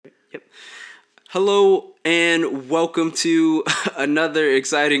Hello and welcome to another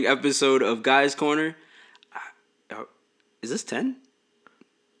exciting episode of Guys Corner. Is this 10?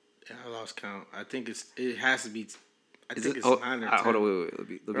 Yeah, I lost count. I think it has to be. I think it's 9 or 10. Hold on, wait. Let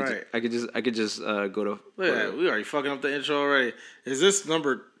me Right. I could just go to. Look at that. We already fucking up the intro already. Is this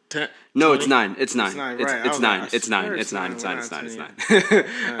number 10? No, 20? it's 9. It's 9. It's 9, It's, right. it's 9. It's 9. It's It's 9. 9. It's We're 9. not It's 9. It's 9. 10 It's 9.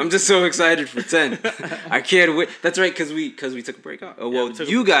 I'm just so excited for 10. I can't wait. That's right, because we took a break off. Oh, well,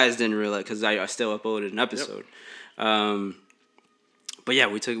 you guys didn't realize because I still uploaded an episode. Yep. But yeah,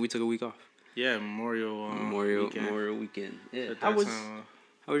 we took a week off. Yeah, Memorial Weekend. Yeah. How was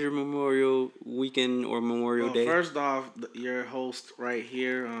your Memorial Weekend or Memorial Day? First off, your host right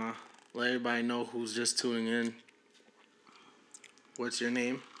here. Let everybody know who's just tuning in. What's your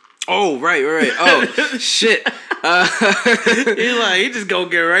name? Oh, right. Oh, shit. He just go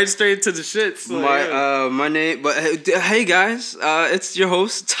get right straight to the shit. So, my name, but hey guys, it's your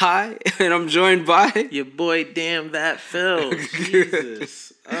host Ty, and I'm joined by your boy. Damn that Phil.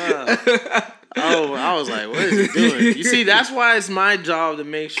 Jesus. I was like, what is he doing? You see, that's why it's my job to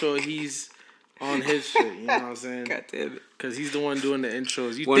make sure he's on his shit. You know what I'm saying? God damn it. Because he's the one doing the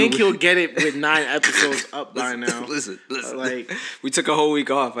intros. You think he'll get it with 9 episodes up by now? Listen. Like, we took a whole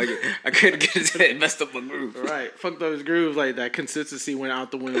week off. I couldn't get it messed up my groove. Right. Fuck those grooves. Like, that consistency went out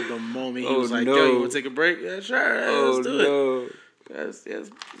the window the moment he was like, no. yo, you want to take a break? Yeah, sure. Let's do it. Let's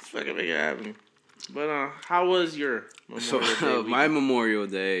fucking make it happen. But how was your Memorial Day? My Memorial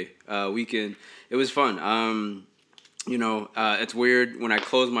Day weekend, it was fun. It's weird when I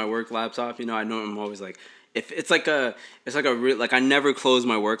close my work laptop. I know I'm always like, if it's like I never close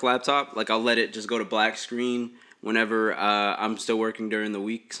my work laptop. Like I'll let it just go to black screen whenever I'm still working during the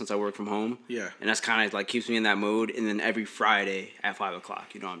week since I work from home. Yeah. And that's kind of like keeps me in that mode. And then every Friday at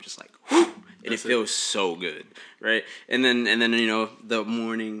 5:00, I'm just like, whew, and it feels so good, right? And then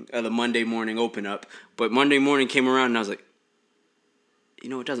the Monday morning open up. But Monday morning came around and I was like,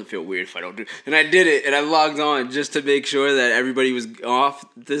 it doesn't feel weird if I don't do it. And I did it, and I logged on just to make sure that everybody was off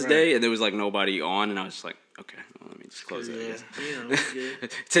this day, and there was, like, nobody on, and I was just like, okay, well, let me just close it, I guess.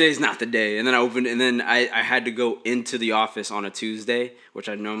 Today's not the day. And then I opened, and then I had to go into the office on a Tuesday, which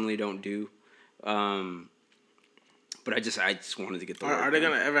I normally don't do. But I just wanted to get the work Are they done.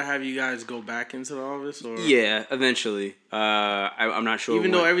 going to ever have you guys go back into the office? Or? Yeah, eventually. I'm not sure.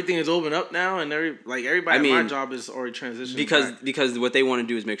 Even though everything is open up now and everybody at my job is already transitioning because what they want to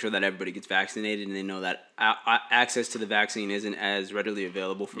do is make sure that everybody gets vaccinated, and they know that access to the vaccine isn't as readily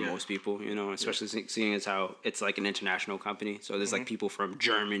available for most people, especially seeing as how it's like an international company. So there's like people from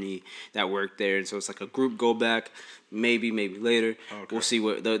Germany that work there, and so it's like a group go back, maybe later. Okay. We'll see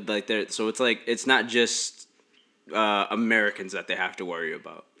what so it's like it's not just Americans that they have to worry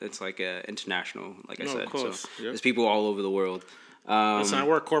about. It's like international, like I said. Of course. So there's people all over the world. Listen, I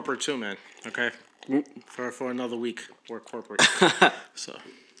work corporate too, man. Okay, for another week, work corporate. So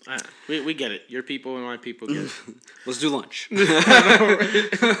we get it. Your people and my people get it. Let's do lunch.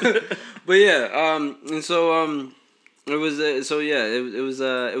 But yeah, and so it was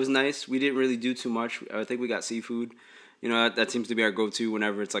it was nice. We didn't really do too much. I think we got seafood. That seems to be our go-to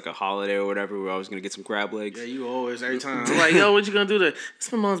whenever it's like a holiday or whatever. We're always going to get some crab legs. Yeah, you always, every time. I'm like, yo, what you going to do today?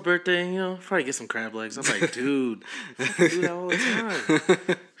 It's my mom's birthday, probably get some crab legs. I'm like, dude, I do that all the time.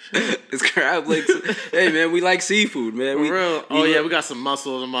 It's crab legs. Hey, man, we like seafood, man. For real? We got some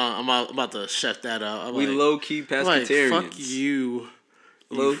muscles. I'm about to chef that up. We low-key pescatarians. Like, fuck you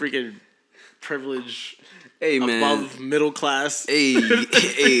freaking privilege. Hey, man. Above middle class. Hey,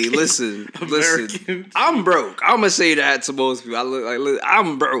 listen. I'm broke. I'm gonna say that to most people.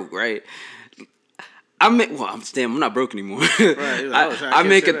 I'm broke, right? I'm not broke anymore. Right, I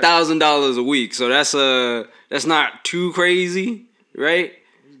make $1,000 a week, so that's not too crazy, right?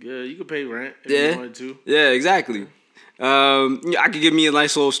 Good. You could pay rent if you wanted to. Yeah, exactly. I could give me a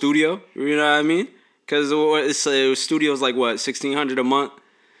nice little studio. You know what I mean? Because studio's like what, $1,600 a month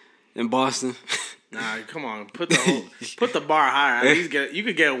in Boston. Nah, come on. Put the bar higher. At least you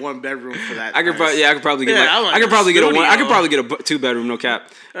could get a 1-bedroom for that. I could probably get I could probably get a 2-bedroom, no cap.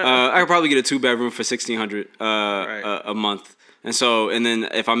 I could probably get a 2-bedroom for $1,600 a month. And then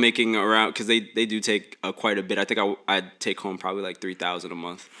if I'm making around, because they do take quite a bit. I think I'd take home probably like $3,000 a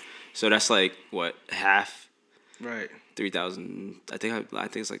month. So that's like what, half? Right. 3,000. I think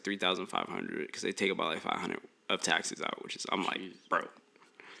it's like 3,500 because they take about like 500 of taxes out, which is I'm like, bro.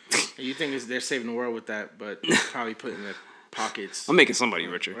 You think they're saving the world with that, but probably putting in their pockets. I'm making somebody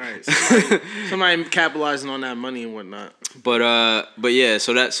richer. Right. Somebody capitalizing on that money and whatnot. But yeah,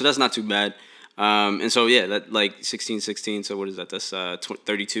 so that's not too bad. And so yeah, that like 16, so what is that? That's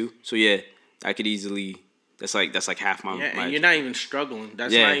 32. So yeah, I could easily That's like half my. Yeah, my and you're not even struggling.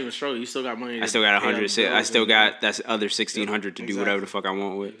 That's not even struggling. You still got money. I still got 100. I still got that's other 1,600 to do whatever the fuck I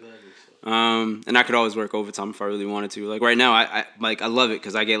want with. And I could always work overtime if I really wanted to. Like right now, I love it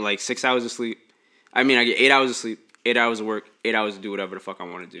because I get like 6 hours of sleep. I mean, I get 8 hours of sleep, 8 hours of work, 8 hours to do whatever the fuck I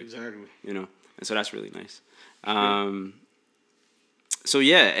want to do. Exactly. You know, and so that's really nice. So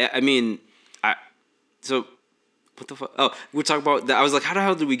yeah, I mean, so. What the fuck? Oh, we're talking about that. I was like, how the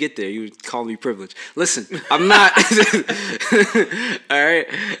hell did we get there? You call me privileged. Listen, I'm not. All right.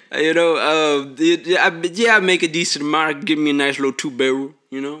 You know, I make a decent amount. I give me a nice little 2-barrel,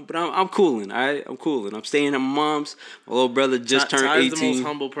 you know, but I'm cooling. All right. I'm cooling. I'm staying at my mom's. My little brother just turned 18. Ty's the most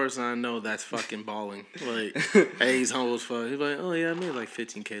humble person I know that's fucking balling. Like, hey, he's humble as fuck. He's like, oh yeah, I made like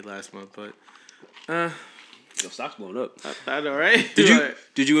 $15K last month, but, Yo, stock's blowing up. I know, right?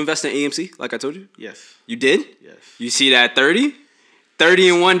 Did you invest in AMC like I told you? Yes. You did? Yes. You see that 30? 30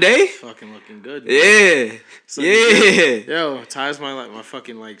 in one day? Fucking looking good. Man. Yeah. So yeah. Yo, Ty's my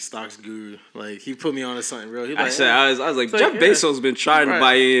fucking like stocks guru. Like he put me on to something real. He I was like, Jeff Bezos been trying to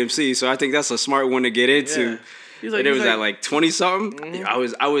buy AMC, so I think that's a smart one to get into. Yeah. He's like, it was at like 20 something.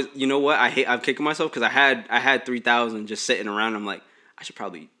 Mm-hmm. I was. You know what? I'm kicking myself because I had 3,000 just sitting around. I'm like, I should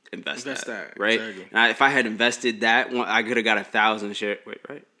probably invest that, right? Exactly. And if I had invested that, I could have got 1,000 shares. Wait,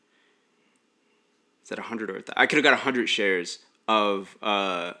 right? Is that 100 or 1,000? I could have got 100 shares of.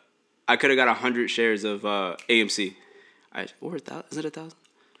 I could have got 100 shares of AMC. Or 1,000? Is it 1,000?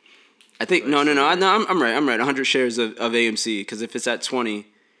 I think no. I'm right. I'm right. 100 shares of AMC because if it's at 20,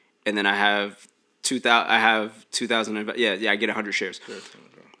 and then I have 2,000. I have 2,000. Yeah. I get 100 shares.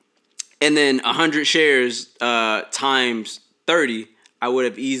 And then 100 shares times 30. I would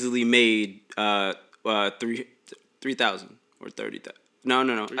have easily made 3,000 or 30,000.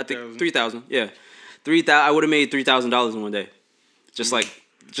 No. 3, I think 3,000. Yeah, 3,000. I would have made $3,000 in one day, just like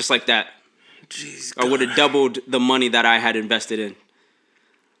that. Jeez, I would have doubled the money that I had invested in.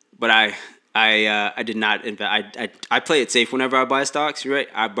 But I did not invest. I play it safe whenever I buy stocks. You're right.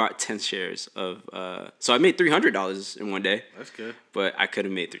 I bought 10 shares of. So I made $300 in one day. That's good. But I could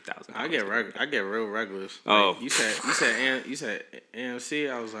have made 3,000. I get real regulars. Oh, like, you said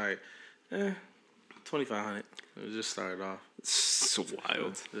AMC. I was like, 2,500. It just started off. So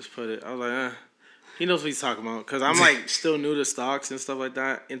wild. Just put it. I was like, He knows what he's talking about because I'm like still new to stocks and stuff like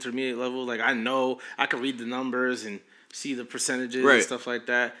that. Intermediate level. Like I know I can read the numbers and see the percentages and stuff like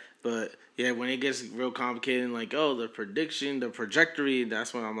that. But yeah, when it gets real complicated, and like, the prediction, the trajectory,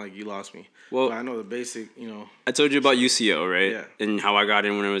 that's when I'm like, you lost me. Well, but I know the basic, I told you about UCO, right? Yeah. And how I got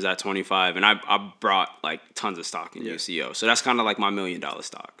in when it was at 25. And I brought like tons of stock in UCO. So that's kind of like my $1 million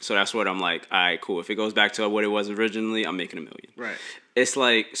stock. So that's what I'm like, all right, cool. If it goes back to what it was originally, I'm making $1 million. Right. It's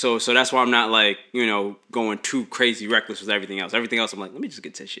like, so that's why I'm not like, going too crazy reckless with everything else. Everything else, I'm like, let me just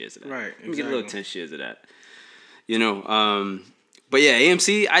get 10 shares of that. Right. Let me get a little 10 shares of that. But yeah,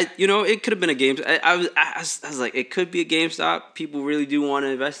 AMC, it could have been a game. I was like, it could be a GameStop. People really do want to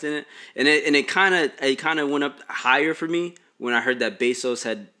invest in it, and it kind of went up higher for me when I heard that Bezos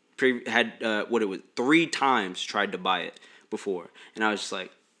had 3 times tried to buy it before, and I was just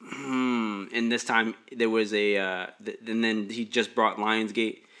like, And this time there was and then he just brought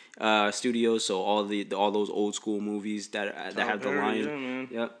Lionsgate Studios, so all those old school movies that have the lion.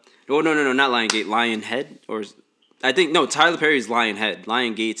 Yeah, yep. Oh no, not Lionsgate, Lionhead or. I think, no, Tyler Perry's Lionhead.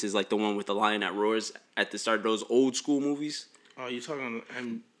 Lion Gates is like the one with the lion that roars at the start of those old school movies. Oh, you're talking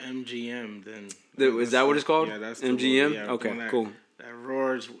MGM then. Is that what it's called? Yeah, that's MGM? Okay, cool. That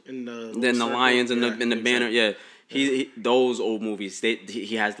roars in the... Then the lions and the banner, yeah. He those old movies,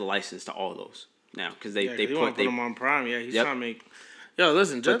 he has the license to all those now. Because they put them on Prime, yeah. He's trying to make... Yo,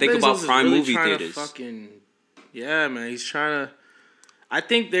 listen, Jeff think Bezos about Prime really movie theaters. Yeah, man, he's trying to... I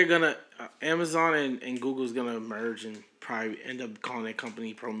think they're going to... Amazon and Google's gonna merge and probably end up calling that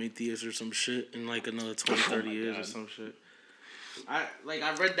company Prometheus or some shit in like another 20, 30 years or some shit. I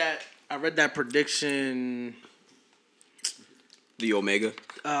read that prediction. The Omega.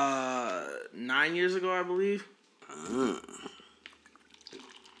 9 years ago, I believe.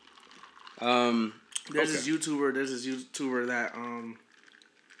 There's this YouTuber that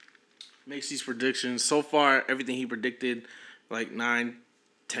makes these predictions. So far, everything he predicted, like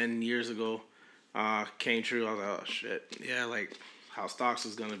 10 years ago, came true. I was like, oh shit, yeah, like how stocks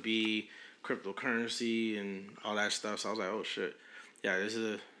is gonna be, cryptocurrency and all that stuff. So I was like, oh shit, yeah, this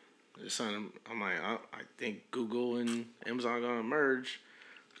is something. I'm like, I think Google and Amazon are gonna merge,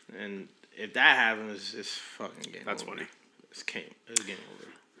 and if that happens, it's fucking game. That's over. Funny. It's game over.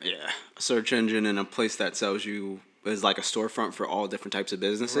 Yeah, a search engine and a place that sells you is like a storefront for all different types of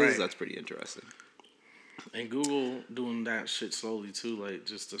businesses. Right. That's pretty interesting. And Google doing that shit slowly too, like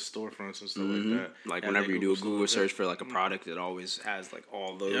just the storefronts and stuff like that. Like whenever you do a Google search for like a product, it always has like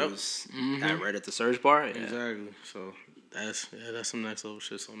all those that right at the search bar. Yeah. Exactly. So that's some next level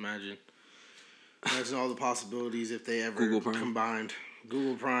shit. So imagine all the possibilities if they ever combined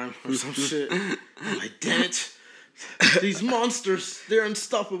Google Prime or some shit. I'm like, damn it, these monsters, they're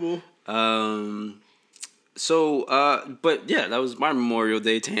unstoppable. But yeah, that was my Memorial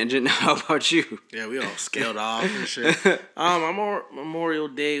Day tangent. How about you? Yeah, we all scaled off and shit. My Memorial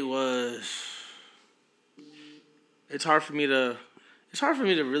Day was. It's hard for me to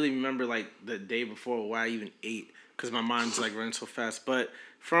really remember like the day before what I even ate because my mind's like running so fast. But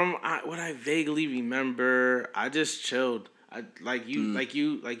from what I vaguely remember, I just chilled. I like you.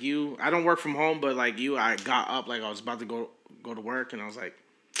 I don't work from home, but like you, I got up like I was about to go to work, and I was like,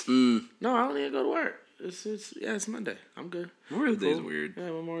 no, I don't need to go to work. It's Monday. I'm good. Memorial Day is weird. Yeah,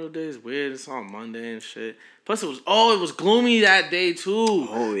 Memorial Day is weird. It's on Monday and shit. Plus, it was gloomy that day too.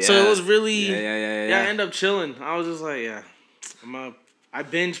 Oh yeah. So it was really yeah. I ended up chilling. I was just like, I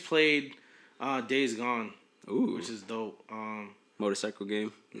binge played Days Gone, which is dope. Motorcycle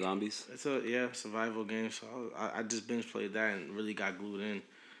game, zombies. It's a survival game. So I just binge played that and really got glued in.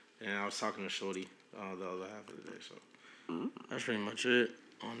 And I was talking to Shorty the other half of the day. So that's pretty much it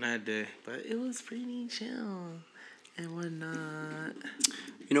on that day. But it was pretty chill and whatnot.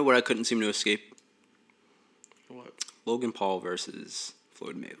 You know what I couldn't seem to escape? What? Logan Paul versus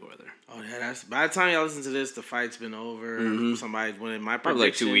Floyd Mayweather. Oh yeah, that's by the time y'all listen to this, the fight's been over. Somebody's winning. My prediction, probably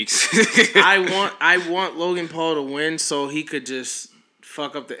like 2 weeks. I want Logan Paul to win so he could just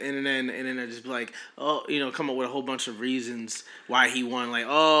fuck up the internet and the internet just be like, come up with a whole bunch of reasons why he won. Like, it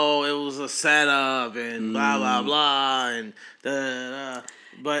was a setup and blah blah blah and da da.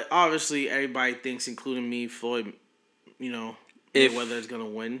 But obviously, everybody thinks, including me, Floyd, whether it's gonna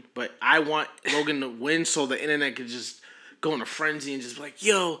win. But I want Logan to win so the internet could just go in a frenzy and just be like,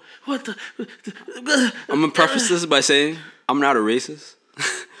 yo, what the... I'm gonna preface this by saying I'm not a racist,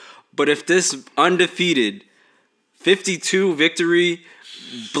 but if this undefeated 52 victory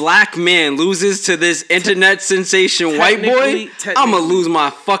black man loses to this internet sensation white boy, I'm gonna lose my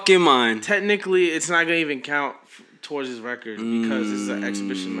fucking mind. Technically, it's not gonna even count towards his record because it's an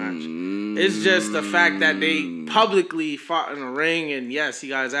exhibition match. It's just the fact that they publicly fought in a ring and yes, he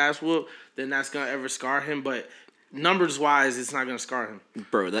got his ass whooped, then that's gonna ever scar him. But numbers wise, it's not gonna scar him.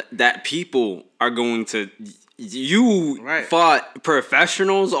 Bro, that people are going to. You fought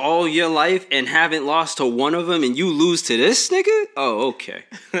professionals all your life and haven't lost to one of them, and you lose to this nigga? Oh, okay.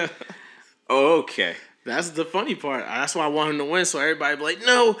 Okay. That's the funny part. That's why I want him to win, so everybody be like,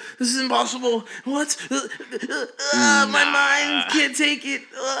 no, this is impossible. What? My mind can't take it.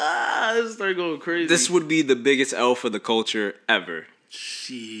 This start going crazy. This would be the biggest L for the culture ever.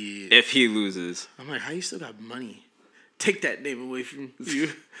 Shit. If he loses. I'm like, how you still got money? Take that name away from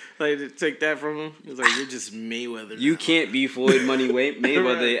you. Like, take that from him. It's like, you're just Mayweather. You can't be Floyd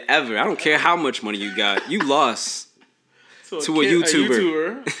Mayweather ever. I don't care how much money you got. You lost to a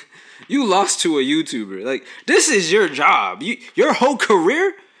YouTuber. You lost to a YouTuber. Like, this is your job. Your whole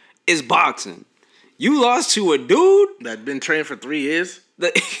career is boxing. You lost to a dude that been training for 3 years.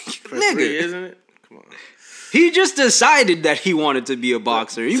 For 3 years, isn't it? Come on. He just decided that he wanted to be a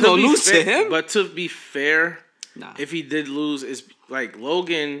boxer. You gonna lose to him? But to be fair, if he did lose, it's like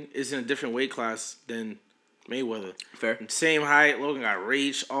Logan is in a different weight class than Mayweather. Fair. Same height. Logan got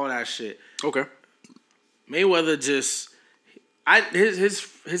reach, all that shit. Okay. Mayweather just,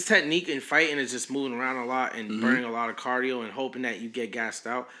 his technique in fighting is just moving around a lot and burning a lot of cardio and hoping that you get gassed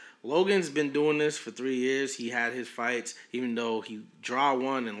out. Logan's been doing this for 3 years. He had his fights, even though he draw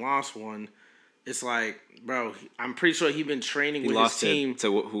one and lost one. It's like, bro, I'm pretty sure he's been training with his team.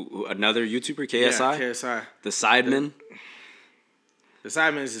 To who, another YouTuber, KSI? Yeah, KSI. The Sidemen? The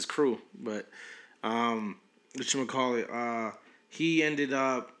Sidemen is his crew, but whatchamacallit, he ended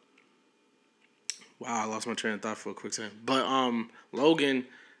up... Wow, I lost my train of thought for a quick second. But Logan,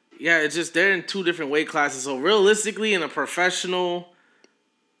 it's just they're in 2 different weight classes. So realistically, in a professional...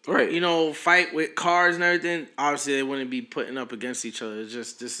 Right. Fight with cars and everything, obviously they wouldn't be putting up against each other. It's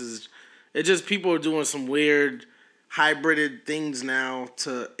just people are doing some weird hybrided things now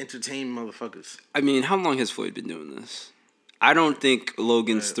to entertain motherfuckers. I mean, how long has Floyd been doing this? I don't think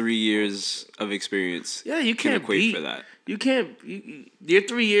Logan's 3 years of experience you can equate for that. You can't. Your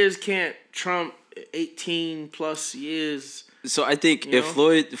 3 years can't trump 18 plus years. So I think if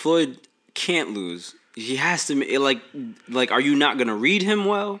Floyd can't lose, he has to like. Are you not gonna read him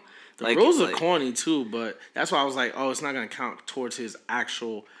well? The rules are corny too, but that's why I was like, it's not gonna count towards his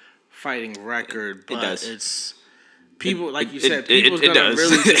actual fighting record. But it does. It's people like you said. People's gonna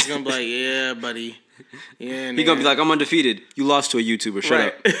really just gonna be like, yeah, buddy. Yeah, he gonna be like, I'm undefeated. You lost to a YouTuber.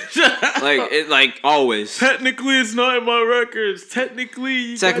 Shut up. Like always. Technically, it's not in my records. Technically,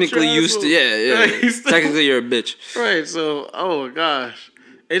 you used to. Yeah. Technically, you're a bitch. Right. So, oh my gosh,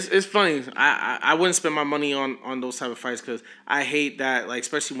 it's funny. I wouldn't spend my money on those type of fights because I hate that. Like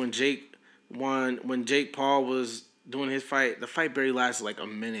especially when Jake won, when Jake Paul was doing his fight, the fight barely lasted like a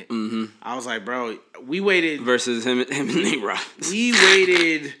minute. Mm-hmm. I was like, bro, we waited versus him and Nate Robbins. We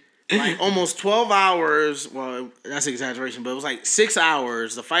waited like almost 12 hours. Well, that's an exaggeration, but it was like 6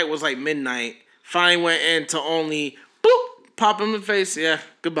 hours. The fight was like midnight. Finally went into only pop him in the face. Yeah,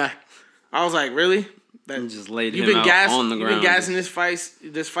 goodbye. I was like, really? That just laid him out on the ground. You've been gassing this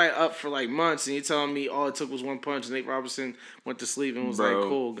fight up for like months, and you're telling me all it took was one punch. Nate Robinson went to sleep and was like,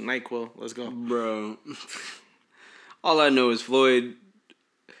 cool, good night, Quill. Let's go. Bro. All I know is Floyd.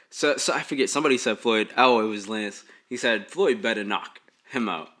 So I forget. Somebody said Floyd. Oh, it was Lance. He said Floyd better knock him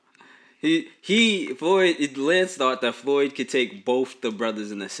out. Lance thought that Floyd could take both the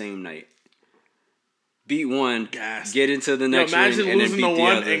brothers in the same night. Beat one, get into the next ring, and then beat the other. Imagine losing the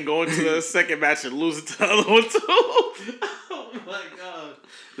one and going to the second match and losing to the other one too. Oh my god,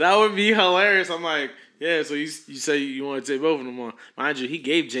 that would be hilarious. I'm like, yeah. So you say you want to take both of them on? Mind you, he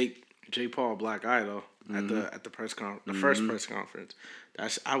gave Jake Paul a black eye though at the press conference, the first press conference.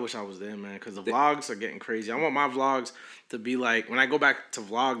 I wish I was there, man, because the vlogs are getting crazy. I want my vlogs to be like, when I go back to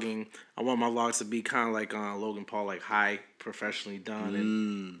vlogging, I want my vlogs to be kind of like Logan Paul, like high, professionally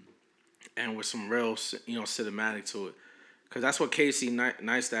done, and with some real, cinematic to it. Because that's what Casey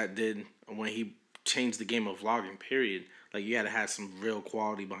Neistat did when he changed the game of vlogging, period. Like, you had to have some real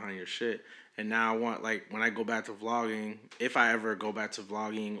quality behind your shit. And now I want, like, when I go back to vlogging, if I ever go back to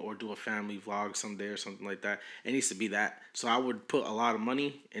vlogging or do a family vlog someday or something like that, it needs to be that. So I would put a lot of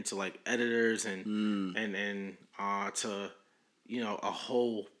money into, like, editors and to, a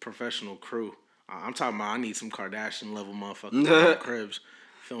whole professional crew. I'm talking about I need some Kardashian level motherfuckers in my cribs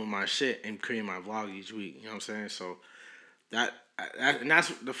filming my shit and creating my vlog each week. You know what I'm saying? So and that's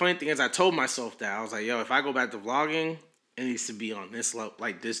the funny thing is I told myself that. I was like, yo, if I go back to vlogging, it needs to be on this level,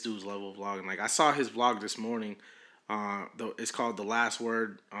 like this dude's level of vlogging. Like I saw his vlog this morning. It's called The Last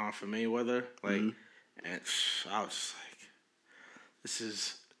Word for Mayweather. Like, and I was just like, this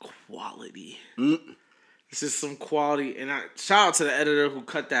is quality. This is some quality. And shout out to the editor who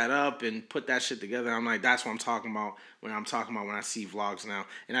cut that up and put that shit together. I'm like, that's what I'm talking about when I see vlogs now.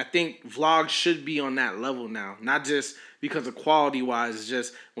 And I think vlogs should be on that level now. Not just because of quality wise. It's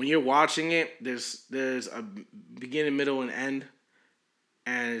just when you're watching it, there's a beginning, middle, and end.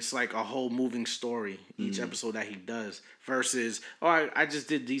 And it's like a whole moving story, each episode that he does. Versus, I just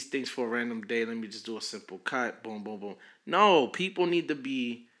did these things for a random day. Let me just do a simple cut. Boom, boom, boom. No, people need to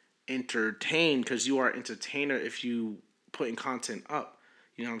be entertained because you are an entertainer if you putting content up.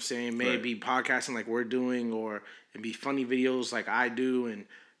 You know what I'm saying? Maybe podcasting like we're doing, or it be funny videos like I do, and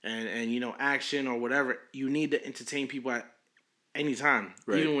action or whatever. You need to entertain people at any time,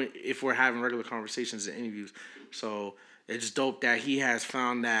 even if we're having regular conversations and interviews. So it's dope that he has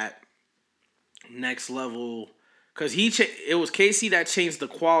found that next level. Because it was Casey that changed the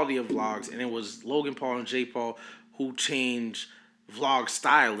quality of vlogs, and it was Logan Paul and Jake Paul who changed vlog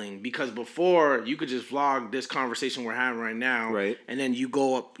styling. Because before, you could just vlog this conversation we're having right now, and then you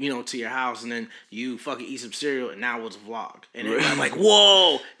go up, to your house, and then you fucking eat some cereal, and now it's a vlog. And I'm like,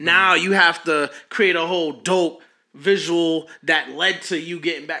 whoa, now you have to create a whole dope visual that led to you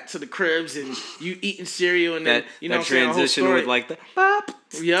getting back to the cribs and you eating cereal, and then that transition with like the pop.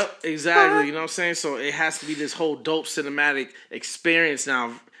 Yep, exactly. You know what I'm saying? So it has to be this whole dope cinematic experience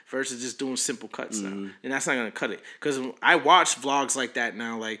now versus just doing simple cuts now. And that's not gonna cut it. Because I watch vlogs like that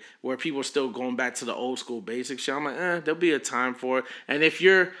now, like where people are still going back to the old school basic shit. I'm like, there'll be a time for it. And if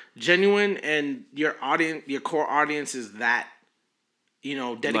you're genuine and your core audience is that,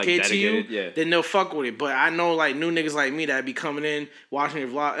 dedicated to you, then they'll fuck with it. But I know like new niggas like me that be coming in, watching your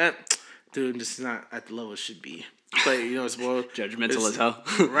vlog, dude, this is not at the level it should be. But it's more judgmental as hell.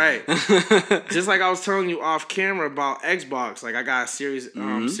 Right. Just like I was telling you off camera about Xbox, like I got a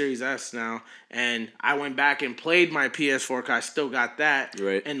Series S now, and I went back and played my PS4 because I still got that.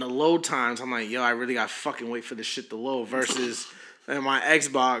 Right. And the load times, I'm like, yo, I really got to fucking wait for this shit to load versus in my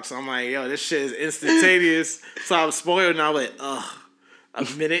Xbox, I'm like, yo, this shit is instantaneous. So I'm spoiled and I'm like, ugh. A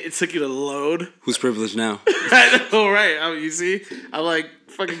minute it took you to load. Who's privileged now? I know, right? You see? I'm like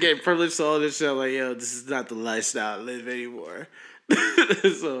fucking getting privileged to all this shit. I'm like, yo, this is not the lifestyle I live anymore.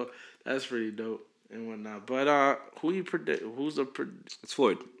 So that's pretty dope and whatnot. But who you predict? It's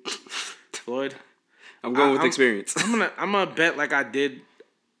Floyd. Floyd. I'm going with experience. I'm gonna bet like I did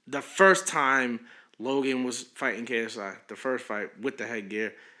the first time Logan was fighting KSI. The first fight with the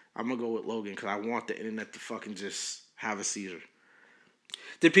headgear. I'm gonna go with Logan because I want the internet to fucking just have a seizure.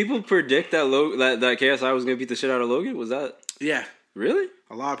 Did people predict that that KSI was gonna beat the shit out of Logan? Was that? Yeah. Really?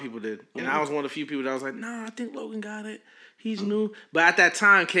 A lot of people did. And I was one of the few people that was like, nah, I think Logan got it. He's new. But at that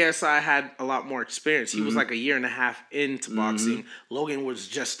time, KSI had a lot more experience. He was like a year and a half into boxing. Logan was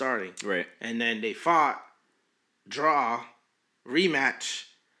just starting. Right. And then they fought, draw, rematch,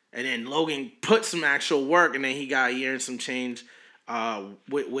 and then Logan put some actual work, and then he got a year and some change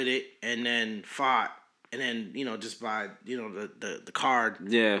with it, and then fought. And then, just by, the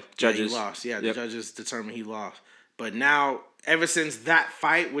card. Yeah, judges. He lost. Yeah, the judges determined he lost. But now, ever since that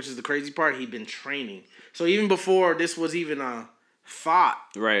fight, which is the crazy part, he'd been training. So even before this was even a thought,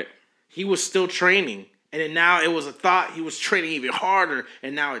 right? He was still training. And then now it was a thought, he was training even harder.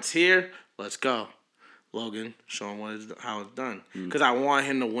 And now it's here. Let's go. Logan, show him how it's done. Because I want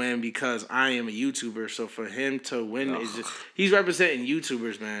him to win because I am a YouTuber. So for him to win, is just he's representing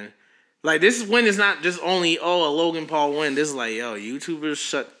YouTubers, man. Like, this win is not just only, a Logan Paul win. This is like, yo,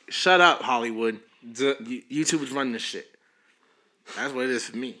 YouTubers, shut up, Hollywood. YouTubers running this shit. That's what it is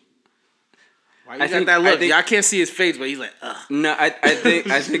for me. Why you got that look? Y'all can't see his face, but he's like, ugh. No, I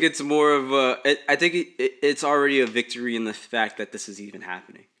think it's more of a. I think it's already a victory in the fact that this is even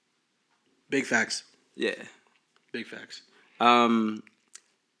happening. Big facts. Yeah. Big facts.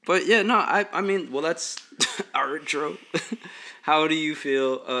 But yeah, no, I mean, well, that's our intro. How do you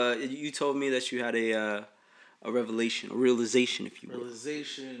feel? You told me that you had a revelation, a realization, if you will.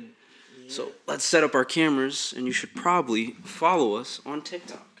 Realization. Yeah. So let's set up our cameras, and you should probably follow us on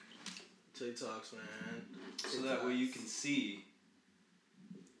TikTok. TikToks, man. So that way you can see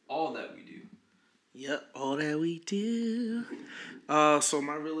all that we do. Yep, all that we do. So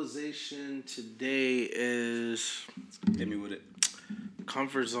my realization today is... Hit me with it.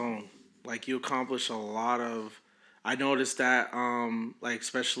 Comfort zone. Like, you accomplish a lot of... I noticed that,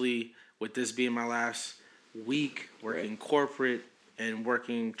 especially with this being my last week working corporate and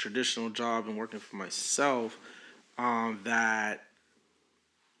working traditional job and working for myself,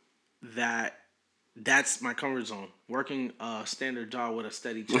 that's my comfort zone. Working a standard job with a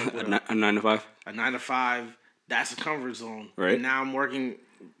steady check. A 9 to 5? A 9 to 5, that's a comfort zone. Right. And now I'm working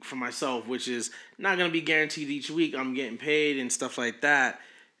for myself, which is not going to be guaranteed each week. I'm getting paid and stuff like that.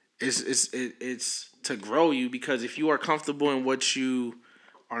 It's to grow you, because if you are comfortable in what you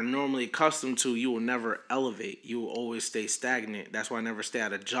are normally accustomed to, you will never elevate. You will always stay stagnant. That's why I never stay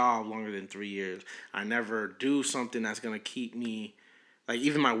at a job longer than 3 years. I never do something that's going to keep me, like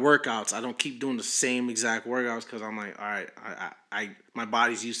even my workouts, I don't keep doing the same exact workouts because I'm like, all right, I my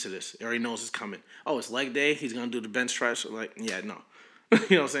body's used to this. It already knows it's coming. Oh, it's leg day. He's going to do the bench press. Like, yeah, no. You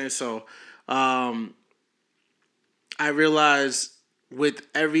know what I'm saying? So I realize with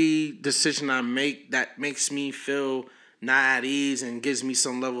every decision I make that makes me feel not at ease and gives me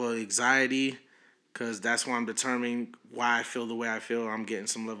some level of anxiety, because that's why I'm determining why I feel the way I feel. I'm getting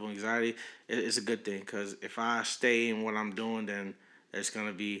some level of anxiety. It's a good thing, because if I stay in what I'm doing, then it's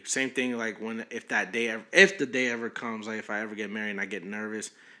gonna be same thing. Like if the day ever comes, like if I ever get married and I get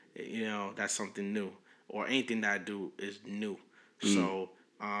nervous, that's something new, or anything that I do is new. So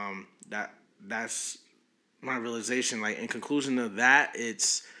that's my realization. Like, in conclusion of that,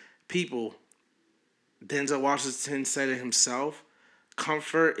 it's people. Denzel Washington said it himself.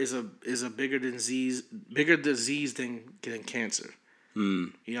 Comfort is a bigger disease than getting cancer.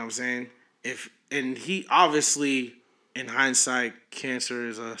 You know what I'm saying? And he obviously, in hindsight, cancer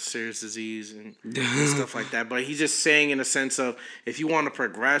is a serious disease and stuff like that. But he's just saying, in a sense of, if you want to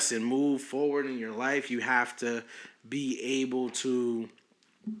progress and move forward in your life, you have to be able to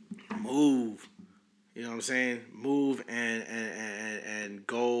move. You know what I'm saying? Move and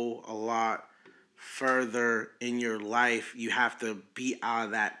go a lot further in your life. You have to be out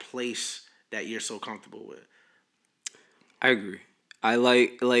of that place that you're so comfortable with. I agree. I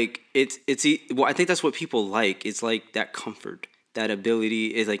like well, I think that's what people like. It's like that comfort, that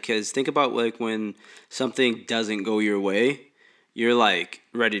ability is like, because think about like when something doesn't go your way, you're like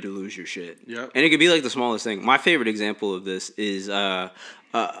ready to lose your shit. Yep. And it could be like the smallest thing. My favorite example of this is a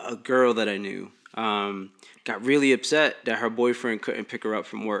girl that I knew got really upset that her boyfriend couldn't pick her up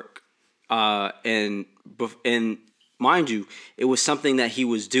from work. And mind you, it was something that he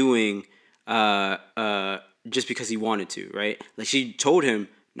was doing just because he wanted to, right? Like, she told him,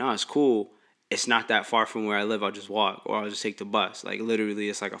 no, it's cool. It's not that far from where I live. I'll just walk, or I'll just take the bus. Like, literally,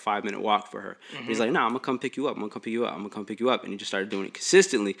 it's like a 5-minute walk for her. Mm-hmm. He's like, no, I'm going to come pick you up. I'm going to come pick you up. I'm going to come pick you up. And he just started doing it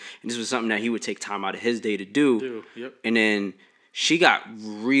consistently. And this was something that he would take time out of his day to do. Yep. And then she got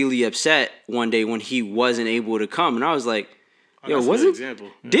really upset one day when he wasn't able to come. And I was like, yo,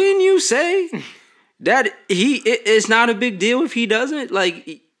 didn't you say that it's not a big deal if he doesn't?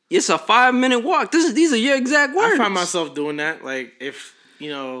 Like, It's a 5-minute walk. These are your exact words. I find myself doing that. Like if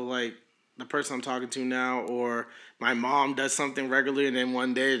like the person I'm talking to now, or my mom does something regularly, and then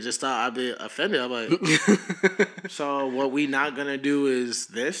one day it just thought I'd be offended. I'm like, so what we not gonna do is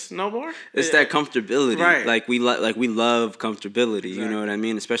this no more? It's that comfortability, right? Like we love comfortability. Exactly. You know what I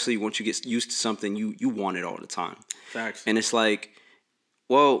mean? Especially once you get used to something, you want it all the time. Facts. And it's like,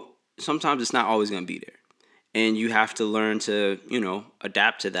 well, sometimes it's not always gonna be there. And you have to learn to,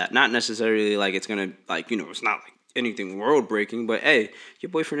 adapt to that. Not necessarily like it's going to, it's not like anything world breaking, but hey, your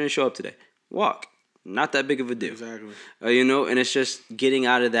boyfriend didn't show up today. Walk. Not that big of a deal. Exactly. And it's just getting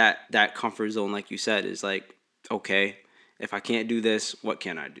out of that comfort zone, like you said, is like, okay, if I can't do this, what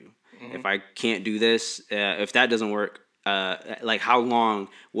can I do? Mm-hmm. If I can't do this, if that doesn't work, like how long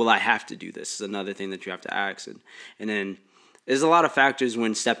will I have to do this is another thing that you have to ask. And then, there's a lot of factors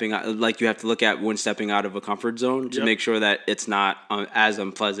when stepping out, like you have to look at when stepping out of a comfort zone to make sure that it's not as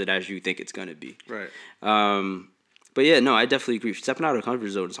unpleasant as you think it's going to be. Right. But yeah, no, I definitely agree. Stepping out of a comfort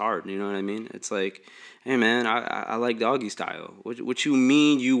zone is hard. You know what I mean? It's like, hey man, I like doggy style. What you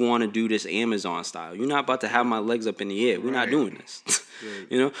mean you want to do this Amazon style? You're not about to have my legs up in the air. We're not doing this.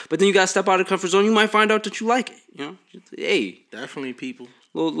 But then you got to step out of the comfort zone. You might find out that you like it. Hey. Definitely people.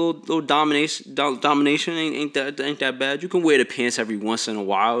 Little domination ain't that bad. You can wear the pants every once in a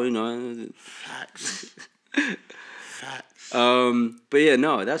while, Facts. But yeah,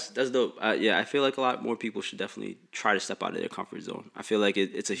 no, that's dope. I feel like a lot more people should definitely try to step out of their comfort zone. I feel like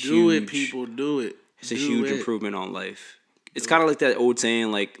it's a huge. Do it. It's a huge improvement on life. It's kind of like that old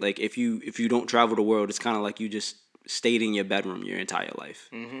saying, like if you don't travel the world, it's kind of like you just stayed in your bedroom your entire life.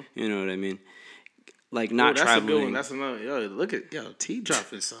 Mm-hmm. You know what I mean? Like not that's traveling. A good one. That's another. Look at T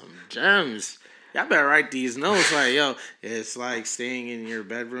dropping some gems. Y'all better write these notes. Like it's like staying in your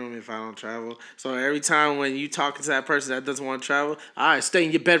bedroom if I don't travel. So every time when you talking to that person that doesn't want to travel, all right, stay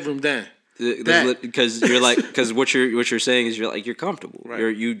in your bedroom then. Because what you're saying is you're comfortable.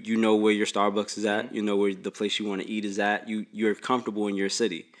 Right. You know where your Starbucks is at. You know where the place you want to eat is at. You're comfortable in your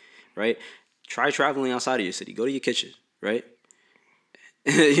city, right? Try traveling outside of your city. Go to your kitchen, right?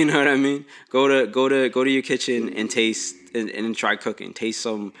 You know what I mean? Go to your kitchen and taste and try cooking. Taste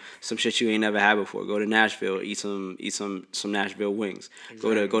some shit you ain't never had before. Go to Nashville, eat some Nashville wings.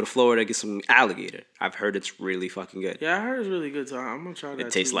 Exactly. Go to Florida, get some alligator. I've heard it's really fucking good. Yeah, I heard it's really good. So I'm gonna try that.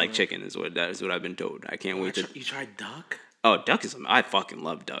 It tastes like chicken. Is what I've been told. I can't wait to. You tried duck? Oh, duck is. I fucking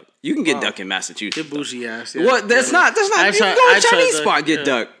love duck. You can get duck in Massachusetts. Get bougie ass. Yeah. What? That's not. You go to a Chinese spot, get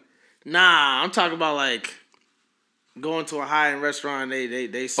duck. Nah, I'm talking about like. Going to a high-end restaurant,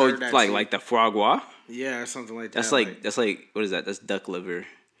 they serve that. Like the foie gras. Yeah, or something like that. That's like what is that? That's duck liver.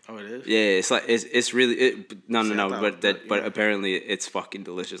 Oh, it is. Yeah, it's really no. But apparently it's fucking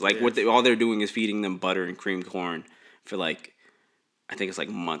delicious. Like all they're doing is feeding them butter and creamed corn for like, I think it's like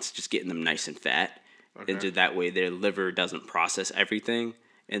months, just getting them nice and fat, and just that way their liver doesn't process everything,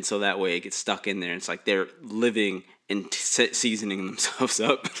 and so that way it gets stuck in there. And it's like they're living and seasoning themselves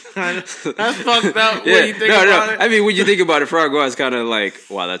up. That's fucked up. When you think about it. I mean, when you think about it, frog gras is kind of like,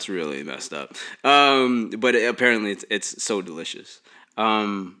 wow, that's really messed up. But apparently, it's so delicious.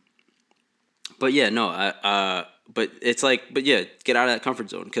 But yeah, no. But it's like, get out of that comfort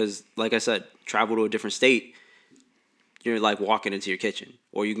zone because, like I said, travel to a different state. You're like walking into your kitchen,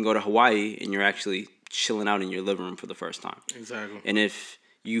 or you can go to Hawaii and you're actually chilling out in your living room for the first time. Exactly. And if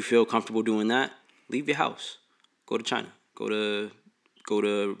you feel comfortable doing that, leave your house. Go to China. Go to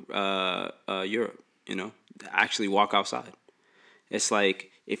Europe. Actually walk outside. It's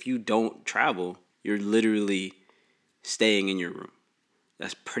like if you don't travel, you're literally staying in your room.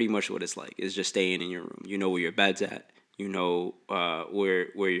 That's pretty much what it's like. It's just staying in your room. You know where your bed's at. You know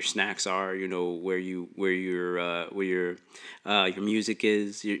where your snacks are. You know where your music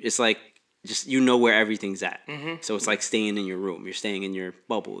is. It's like. Just where everything's at. Mm-hmm. So it's like staying in your room. You're staying in your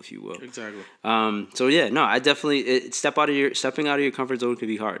bubble, if you will. Exactly. So yeah, no, I definitely stepping out of your comfort zone can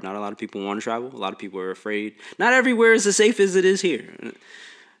be hard. Not a lot of people want to travel. A lot of people are afraid. Not everywhere is as safe as it is here.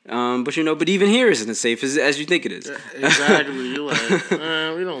 But even here isn't as safe as you think it is. Exactly. You're like,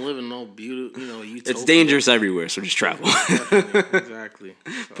 we don't live in no beauty, utopia. It's dangerous everywhere, so just travel. Exactly.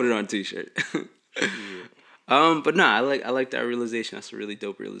 Put it on a t-shirt. Yeah. But no, I like that realization. That's a really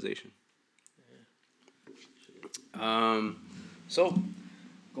dope realization. So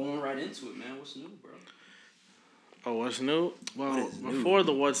going right into it, man. What's new, bro? Oh, what's new? Well, before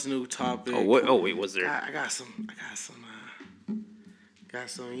the what's new topic. Wait, was there? I got some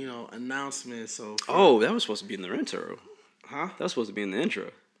announcements. So. That was supposed to be in the intro. Huh? That was supposed to be in the intro.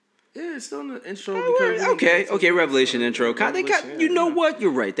 Yeah, it's still in the intro because. Okay, Revelation intro. You know what?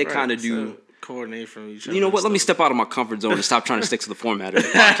 You're right. They kind of do. coordinate from each other. You know what? Let me step out of my comfort zone and stop trying to stick to the format of the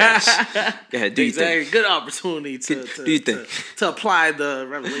podcast. Go ahead, do your thing. Good opportunity to apply the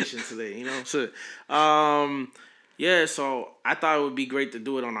revelation today. You know, so yeah. So I thought it would be great to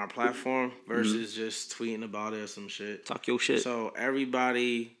do it on our platform versus just tweeting about it or some shit. Talk your shit. So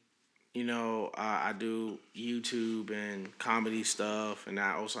everybody, you know, I do YouTube and comedy stuff, and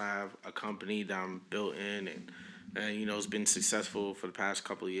I also have a company that I'm built in, and you know, it's been successful for the past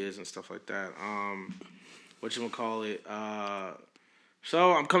couple of years and stuff like that. Whatchamacallit?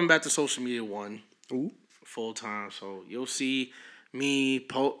 So I'm coming back to social media full time. So you'll see me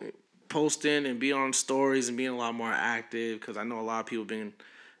posting and be on stories and being a lot more active, because I know a lot of people have been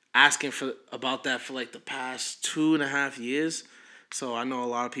asking about that for like the past 2.5 years. So I know a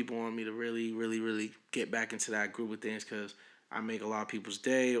lot of people want me to really, really, really get back into that group of things, because I make a lot of people's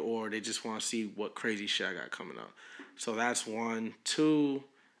day, or they just want to see what crazy shit I got coming up. So that's one. Two,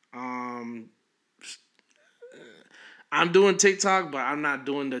 I'm doing TikTok, but I'm not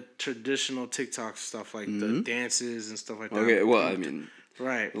doing the traditional TikTok stuff like the dances and stuff like that. Okay, well, I mean,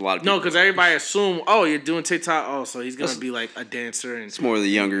 right. A lot of people. No, because everybody assume, oh, you're doing TikTok. Oh, so he's gonna be like a dancer, and it's more of the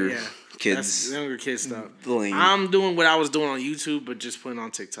younger kids. That's younger kids stuff. Lame. I'm doing what I was doing on YouTube, but just putting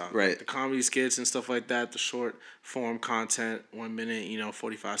on TikTok. Right. Like the comedy skits and stuff like that, the short form content, 1 minute,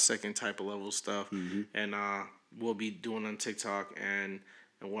 45-second type of level stuff, and we'll be doing on TikTok and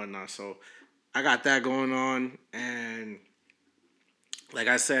whatnot. So I got that going on, and like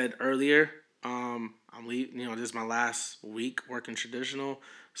I said earlier, I'm leaving. This is my last week working traditional,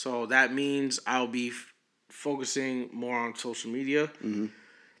 so that means I'll be focusing more on social media.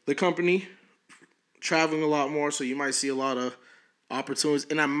 The company, traveling a lot more, so you might see a lot of opportunities,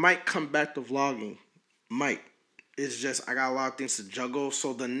 and I might come back to vlogging. It's just I got a lot of things to juggle.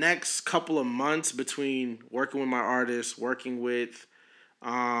 So the next couple of months between working with my artists, working with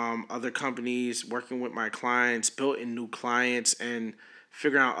other companies, working with my clients, building new clients, and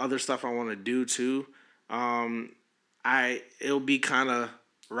figuring out other stuff I want to do too, it'll be kind of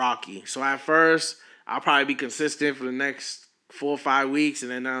rocky. So at first, I'll probably be consistent for the next 4 or 5 weeks,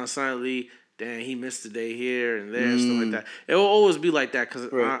 and then now suddenly, he missed a day here and there and stuff like that. It will always be like that, because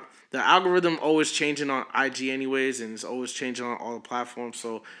the algorithm always changing on IG anyways, and it's always changing on all the platforms,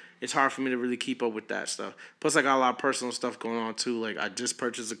 so it's hard for me to really keep up with that stuff. Plus, I got a lot of personal stuff going on too. Like, I just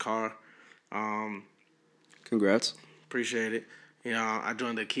purchased a car. Congrats. Appreciate it. I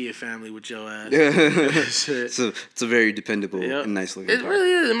joined the Kia family with your ass. It's a very dependable and nice looking car. It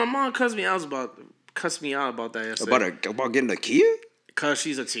really is. And my mom cussed me out about that yesterday. About getting a Kia? Because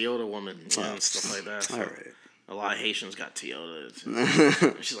she's a Toyota woman and stuff like that. So all right. A lot of Haitians got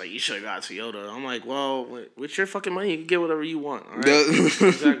Toyotas. She's like, you should have got a Toyota. I'm like, well, with your fucking money, you can get whatever you want. All right?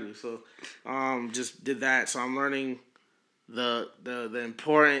 Exactly. So, just did that. So I'm learning the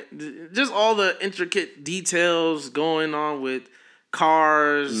important, just all the intricate details going on with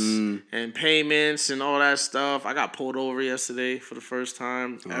cars and payments and all that stuff. I got pulled over yesterday for the first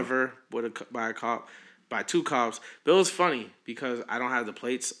time ever by 2 cops. But it was funny because I don't have the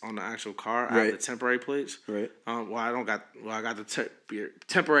plates on the actual car. I have the temporary plates. Right. I got the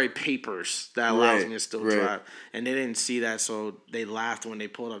temporary papers that allows me to still drive. And they didn't see that, so they laughed when they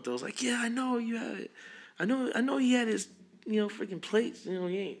pulled up. They was like, "Yeah, I know you have it. I know he had his freaking plates. He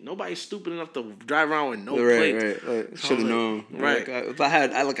ain't nobody stupid enough to drive around with no plates." Right. Should have known. Right. I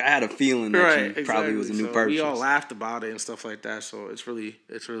had a feeling that you probably was a new purchase. We all laughed about it and stuff like that. So it's really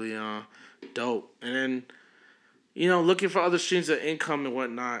dope. And then, looking for other streams of income and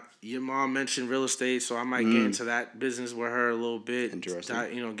whatnot. Your mom mentioned real estate, so I might get into that business with her a little bit. Interesting.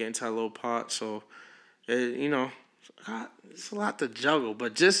 Get into that little pot. So, it's a lot to juggle.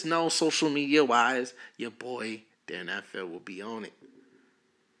 But just know, social media wise, your boy Dan Atfield will be on it.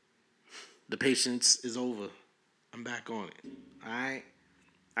 The patience is over. I'm back on it. All right.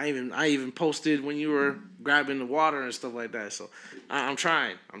 I even posted when you were grabbing the water and stuff like that. So I'm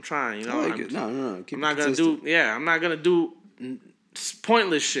trying. I like it. No. I'm not gonna do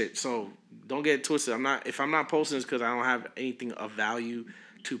pointless shit. So don't get twisted. If I'm not posting, it's because I don't have anything of value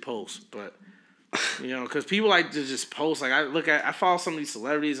to post. But because people like to just post. Like I follow some of these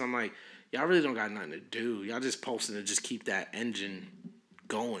celebrities. I'm like, y'all really don't got nothing to do. Y'all just posting to just keep that engine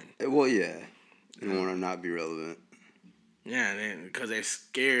going. Well, yeah. You don't want to not be relevant. Yeah, and because they're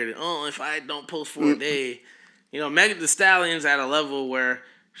scared. Oh, if I don't post for a day. Megan Thee Stallion's at a level where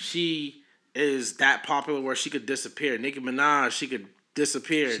she is that popular where she could disappear. Nicki Minaj, she could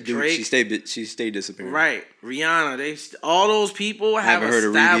disappear. Drake, she stayed disappearing. Right. Rihanna, all those people have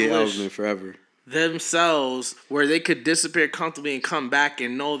established forever themselves where they could disappear comfortably and come back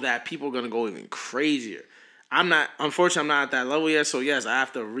and know that people are going to go even crazier. unfortunately, I'm not at that level yet. So yes, I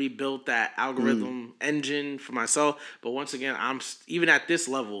have to rebuild that algorithm engine for myself. But once again, even at this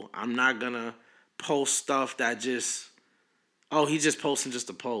level, I'm not gonna post stuff that just, he's just posting just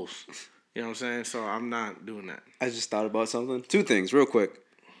to post. You know what I'm saying? So I'm not doing that. I just thought about something. 2 things, real quick.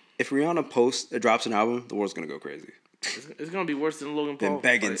 If Rihanna drops an album, the world's gonna go crazy. It's gonna be worse than Logan Paul. Been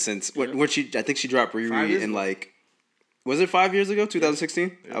begging since I think she dropped Riri in like, was it 5 years ago?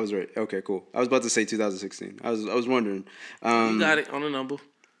 2016. Yeah. I was right. Okay, cool. I was about to say 2016. I was wondering. You got it on the number.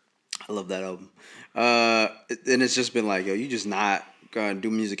 I love that album. And it's just been like, yo, you just not gonna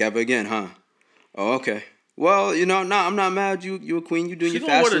do music ever again, huh? Oh, okay. Well, I'm not mad. You a queen. You doing your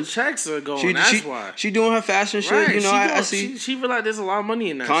fashion. She where the checks are going. That's why. She doing her fashion shit. Right. I see. She realized there's a lot of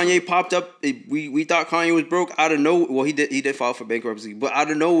money in that. Kanye shit. Popped up. We thought Kanye was broke out of nowhere. Well, he did file for bankruptcy, but out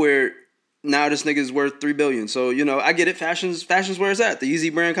of nowhere, now this nigga is worth $3 billion. So I get it. Fashion's where it's at. The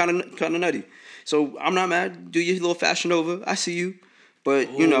Yeezy brand kind of nutty. So I'm not mad. Do your little fashion over. I see you, but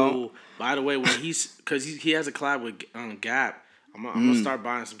By the way, when because he has a collab with Gap. I'm gonna start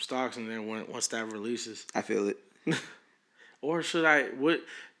buying some stocks, and then once that releases, I feel it. Or should I?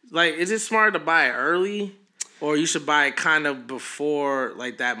 Is it smart to buy it early, or you should buy it kind of before,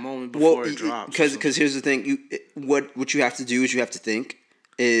 like that moment before it drops? Because here's the thing: what you have to do is you have to think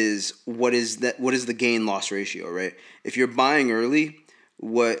is what is the gain loss ratio, right? If you're buying early,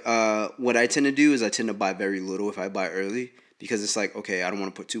 what I tend to do is I tend to buy very little if I buy early. Because it's like, okay, I don't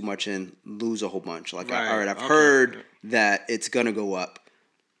want to put too much in, lose a whole bunch. Like, all right, I've heard that it's going to go up.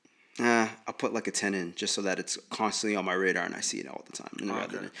 I'll put like a 10 in just so that it's constantly on my radar and I see it all the time.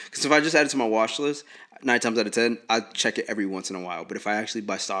 Because if I just add it to my watch list, 9 times out of 10, I check it every once in a while. But if I actually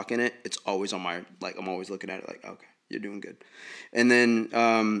buy stock in it, it's always on my, like, I'm always looking at it like, okay, you're doing good. And then,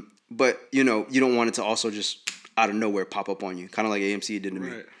 but, you don't want it to also just out of nowhere pop up on you. Kind of like AMC did to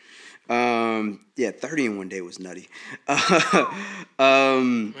me. 30 in one day was nutty. Man,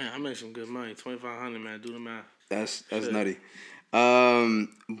 I made some good money. $2,500, man. Do the math. That's nutty.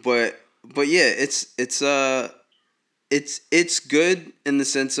 But yeah, it's good in the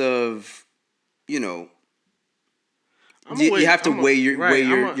sense of, you have to weigh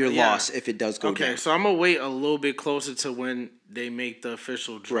your loss if it does go down. Okay, so I'm gonna wait a little bit closer to when they make the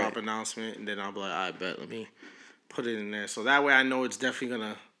official drop announcement, and then I'll be like, I bet, let me put it in there, so that way I know it's definitely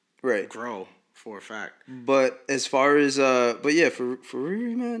gonna grow for a fact. But as far as for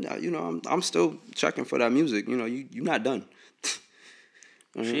Riri, man, I'm still checking for that music. You're not done.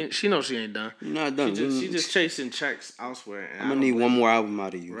 She knows she ain't done. You're not done. She just chasing checks elsewhere. I'm gonna need one more album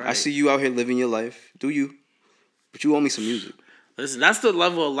out of you. Right. I see you out here living your life. Do you? But you owe me some music. Listen, that's the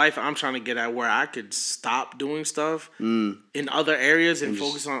level of life I'm trying to get at, where I could stop doing stuff in other areas and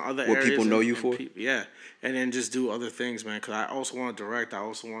focus on other areas. What people know you for? And then just do other things, man. Because I also want to direct. I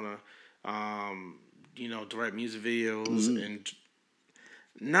also want to, direct music videos and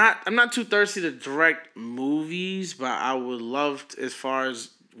I'm not too thirsty to direct movies, but I would love to, as far as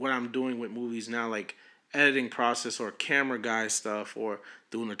what I'm doing with movies now, like editing process or camera guy stuff or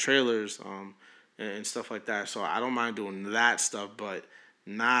doing the trailers and stuff like that. So I don't mind doing that stuff, but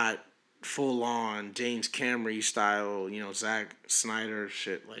not full on James Cameron style, Zack Snyder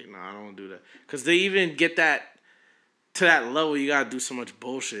shit. Like, no, I don't want to do that. Because they even get that to that level, you gotta do so much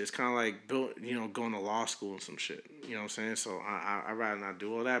bullshit. It's kind of like going to law school and some shit. You know what I'm saying? So I'd rather not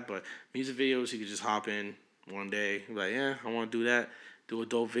do all that. But music videos, you could just hop in one day, be like, yeah, I want to do that. Do a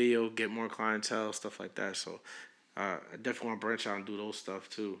dope video, get more clientele, stuff like that. So I definitely want to branch out and do those stuff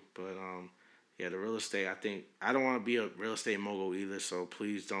too. But the real estate, I don't want to be a real estate mogul either. So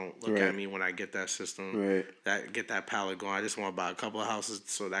please don't look at me when I get that system, get that palette going. I just want to buy a couple of houses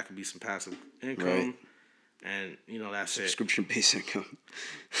so that could be some passive income. Right. And, that's Subscription-based income.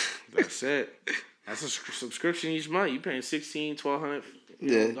 That's it. That's a subscription each month. You paying $1,600,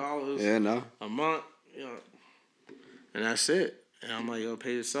 $1,200 a month, and that's it. And I'm like,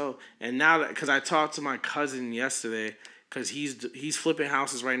 pay yourself. And now that, because I talked to my cousin yesterday, because he's flipping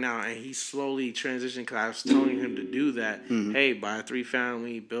houses right now, and he's slowly transitioning, because I was telling him to do that. Mm-hmm. Hey, buy a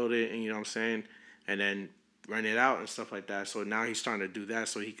 3-family, build it, and you know what I'm saying? And then rent it out and stuff like that. So now he's starting to do that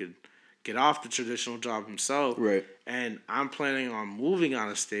so he could get off the traditional job himself. Right. And I'm planning on moving out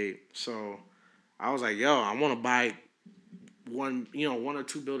of state. So I was like, I want to buy one or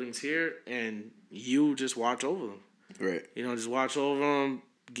two buildings here, and you just watch over them. Right. Just watch over them,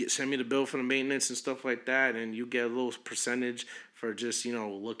 send me the bill for the maintenance and stuff like that, and you get a little percentage for just,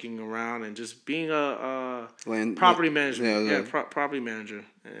 looking around and just being a property manager. Property manager.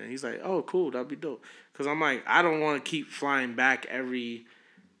 And he's like, oh, cool, that'd be dope. Because I'm like, I don't want to keep flying back every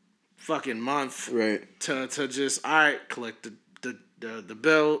fucking month to just collect the the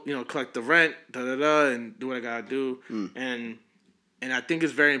bill, collect the rent, and do what I gotta do. And I think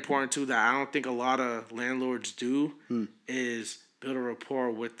it's very important too that I don't think a lot of landlords do is build a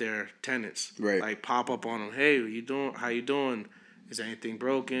rapport with their tenants. Right. Like pop up on them. Hey, what you doing? How you doing? Is anything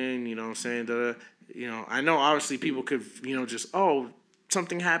broken? You know what I'm saying? I know obviously people could, just,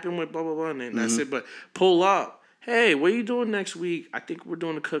 something happened with blah, blah, blah, and that's it. But pull up. Hey, what are you doing next week? I think we're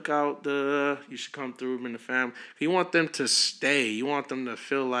doing a cookout. You should come through in the family. You want them to stay. You want them to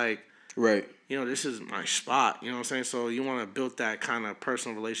feel like, right. This is my spot. You know what I'm saying? So you want to build that kind of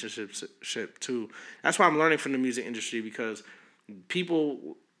personal relationship too. That's why I'm learning from the music industry, because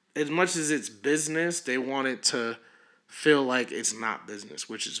people, as much as it's business, they want it to feel like it's not business,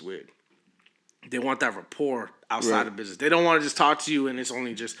 which is weird. They want that rapport outside of business. They don't want to just talk to you and it's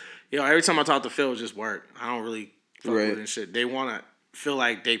only just, every time I talk to Phil, it's just work. I don't really fuck with it and shit. They want to feel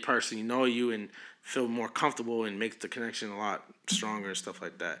like they personally know you and feel more comfortable and make the connection a lot stronger and stuff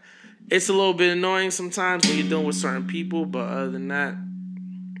like that. It's a little bit annoying sometimes when you're dealing with certain people, but other than that,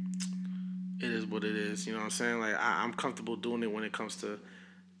 it is what it is. You know what I'm saying? Like, I'm comfortable doing it when it comes to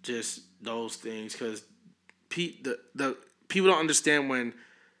just those things, because the people don't understand when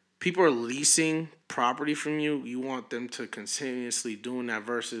people are leasing property from you, you want them to continuously doing that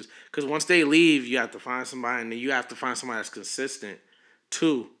versus, because once they leave, you have to find somebody, and then you have to find somebody that's consistent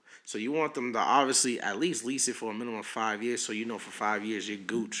too. So you want them to obviously at least lease it for a minimum of 5 years, so for 5 years you're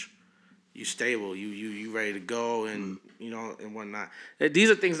gooch, you stable, you ready to go, and and whatnot.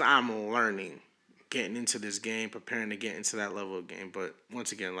 These are things that I'm learning, getting into this game, preparing to get into that level of game. But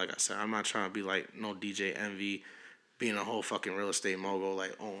once again, like I said, I'm not trying to be like no DJ Envy, being a whole fucking real estate mogul,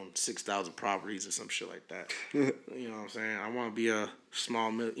 like own 6,000 properties or some shit like that. You know what I'm saying? I want to be a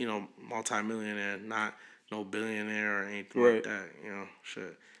small, multi-millionaire, not no billionaire or anything like that.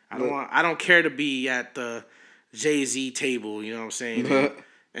 Shit. I don't care to be at the Jay-Z table. You know what I'm saying?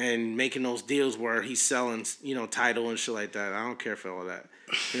 And making those deals where he's selling, title and shit like that. I don't care for all that.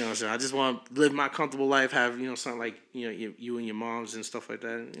 You know what I'm saying? I just want to live my comfortable life, have, something like, you and your moms and stuff like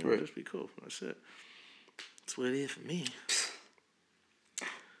that. And, just be cool. That's it. That's what it is for me.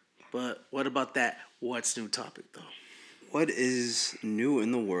 But what about that what's new topic, though? What is new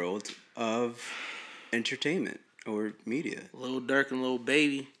in the world of entertainment or media? Lil Durk and Lil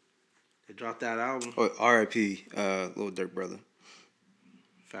Baby. They dropped that album. Oh, R.I.P. Lil Durk, brother.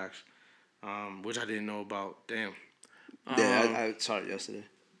 Facts. Which I didn't know about. Damn. Yeah, I saw it yesterday.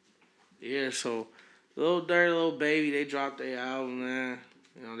 Yeah, so Lil Durk, Lil Baby, they dropped their album, man.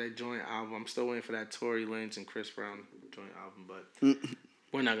 They joint album. I'm still waiting for that Tory Lanez and Chris Brown joint album, but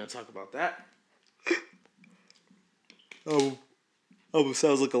we're not gonna talk about that. Oh,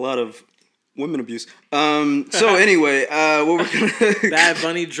 sounds like a lot of women abuse. So anyway, what we're gonna Bad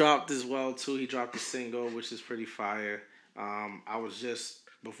Bunny dropped as well too. He dropped a single, which is pretty fire. I was just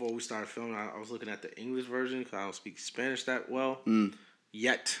before we started filming, I was looking at the English version because I don't speak Spanish that well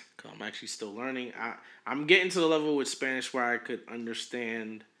yet. Cause I'm actually still learning. I'm getting to the level with Spanish where I could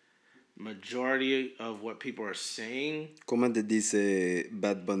understand majority of what people are saying. ¿Cómo te dice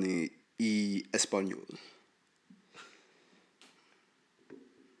Bad Bunny y español?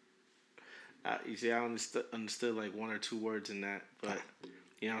 You see, I understood like one or two words in that, but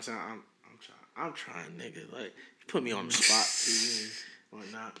you know what I'm saying. I'm trying, nigga. Like, you put me on the spot, too, and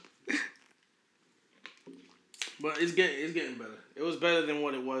whatnot. But it's getting better. It was better than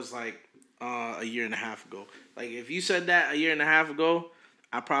what it was like a year and a half ago. Like, if you said that a year and a half ago,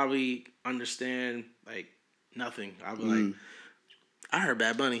 I probably understand like nothing. I'd be like, I heard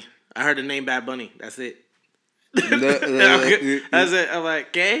Bad Bunny. I heard the name Bad Bunny. That's it. That's it. I'm like,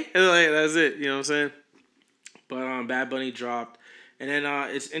 okay? That's it. You know what I'm saying? But Bad Bunny dropped. And then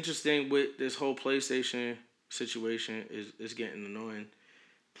it's interesting with this whole PlayStation situation is getting annoying.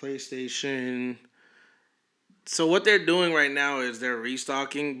 PlayStation. So what they're doing right now is they're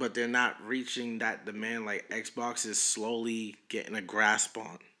restocking, but they're not reaching that demand like Xbox is slowly getting a grasp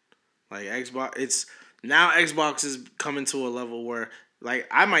on. Like Xbox is coming to a level where like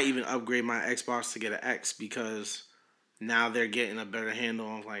I might even upgrade my Xbox to get an X because now they're getting a better handle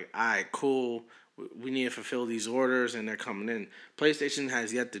on like, all right, cool. We need to fulfill these orders, and they're coming in. PlayStation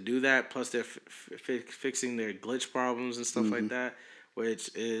has yet to do that. Plus, they're fixing their glitch problems and stuff like that,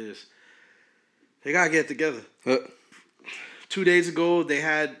 which is they gotta get it together. 2 days ago, they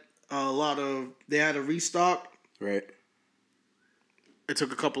had a restock. Right. It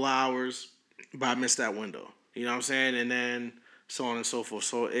took a couple of hours, but I missed that window. You know what I'm saying? And then so on and so forth.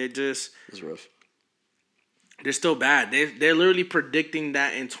 So it's rough. They're still bad. They're literally predicting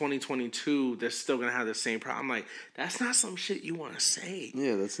that in 2022 they're still gonna have the same problem. I'm like, that's not some shit you want to say.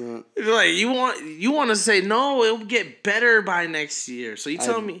 Yeah, that's not. It's like you want to say no, it'll get better by next year. So you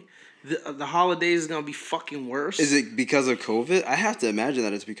telling me the holidays is gonna be fucking worse? Is it because of COVID? I have to imagine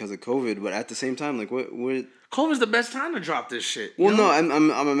that it's because of COVID, but at the same time, like what? COVID's the best time to drop this shit. Well, no,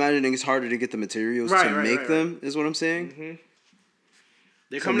 I'm imagining it's harder to get the materials to make them. Is what I'm saying. Mm-hmm.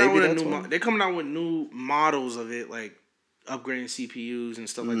 They're coming out with they're coming out with new models of it, like upgrading CPUs and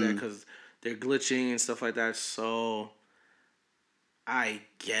stuff like that, because they're glitching and stuff like that. So I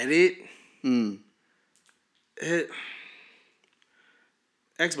get it.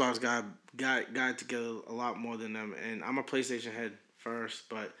 Xbox got together a lot more than them, and I'm a PlayStation head first,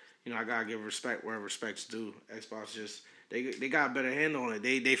 but I gotta give respect where respect's due. Xbox just they got a better handle on it.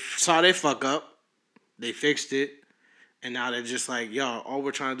 They saw they fuck up, they fixed it. And now they're just like, yo, all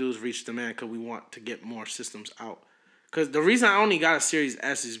we're trying to do is reach demand because we want to get more systems out. Because the reason I only got a Series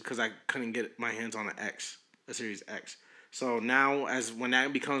S is because I couldn't get my hands on a Series X. So now, when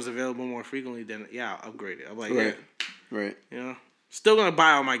that becomes available more frequently, then yeah, I'll upgrade it. I'm like, right. Still gonna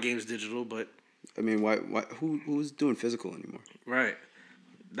buy all my games digital, but I mean, why? Who's doing physical anymore? Right.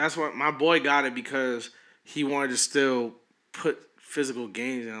 That's what my boy got it because he wanted to still put physical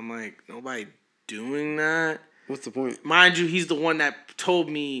games, and I'm like, nobody doing that. What's the point? Mind you, he's the one that told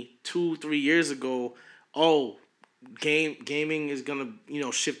me 2-3 years ago, oh, gaming is gonna,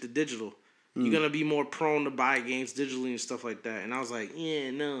 shift to digital. You're gonna be more prone to buy games digitally and stuff like that. And I was like, yeah,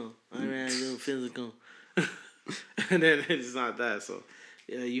 no, I'd rather go physical. And then it's not that. So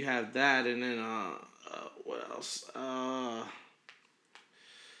yeah, you have that, and then what else?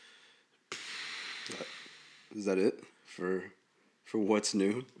 Is that it for what's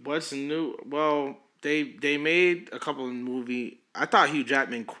new? What's new? Well, They made a couple of movies. I thought Hugh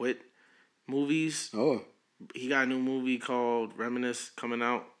Jackman quit movies. Oh. He got a new movie called Reminisce coming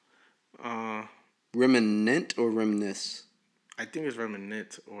out. Remnant or Reminisce? I think it's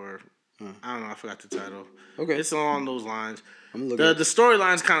Remnant or I don't know. I forgot the title. Okay. It's along those lines. I'm the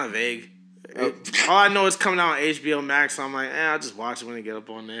storyline's kind of vague. All I know is coming out on HBO Max, so I'm like, I'll just watch it when they get up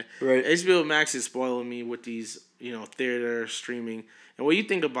on there. Right. HBO Max is spoiling me with these, theater streaming. And what do you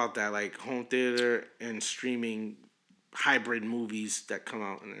think about that, like home theater and streaming hybrid movies that come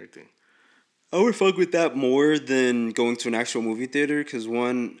out and everything? I would fuck with that more than going to an actual movie theater because,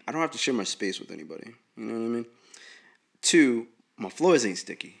 one, I don't have to share my space with anybody. You know what I mean? 2, my floors ain't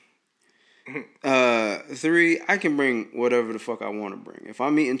sticky. 3, I can bring whatever the fuck I want to bring. If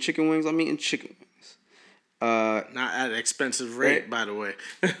I'm eating chicken wings, I'm eating chicken wings. Not at an expensive rate, right? By the way.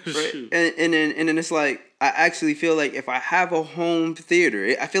 Right. And then it's like, I actually feel like if I have a home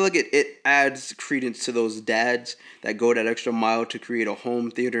theater, I feel like it adds credence to those dads that go that extra mile to create a home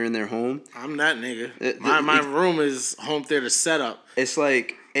theater in their home. I'm that nigga. My room is home theater setup. It's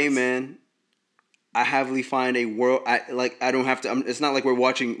like, hey man, I heavily find a world. I don't have to. It's not like we're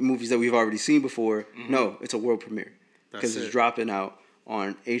watching movies that we've already seen before. Mm-hmm. No, it's a world premiere because it's dropping out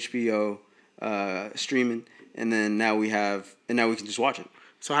on HBO streaming, and then now we can just watch it.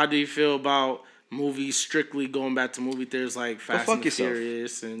 So how do you feel about movies strictly going back to movie theaters like Fast and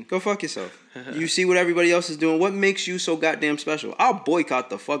Furious? Go fuck yourself. You see what everybody else is doing. What makes you so goddamn special? I'll boycott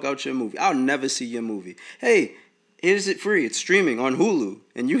the fuck out your movie. I'll never see your movie. Hey, here's it free. It's streaming on Hulu.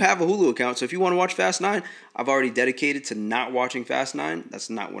 And you have a Hulu account. So if you want to watch Fast 9, I've already dedicated to not watching Fast 9. That's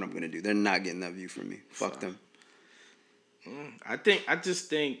not what I'm going to do. They're not getting that view from me. Fuck them. I just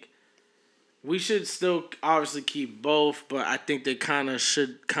think we should still obviously keep both, but I think they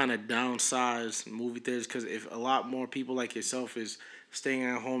should downsize movie theaters because if a lot more people like yourself is staying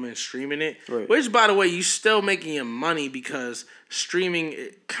at home and streaming it, right. Which, by the way, you're still making your money because streaming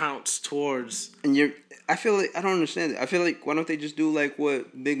it counts towards. And I feel like I don't understand it. I feel like why don't they just do like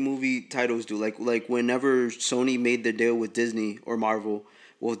what big movie titles do? Like whenever Sony made their deal with Disney or Marvel,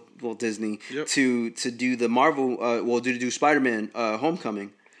 well Disney, yep. to do the Marvel, to do Spider-Man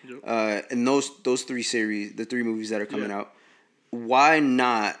Homecoming. Yep. And those 3 series, the 3 movies that are coming out, why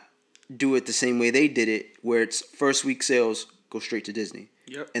not do it the same way they did it, where it's first week sales go straight to Disney,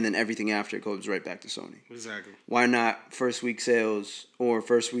 and then everything after it goes right back to Sony. Exactly. Why not first week sales or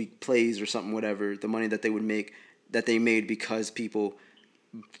first week plays or something, whatever, the money that they would make, that they made because people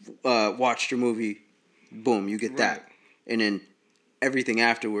watched your movie, boom, you get that, and then everything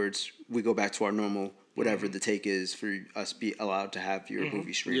afterwards we go back to our normal. Whatever the take is for us be allowed to have your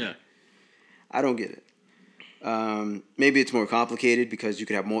movie streaming. Yeah. I don't get it. Maybe it's more complicated because you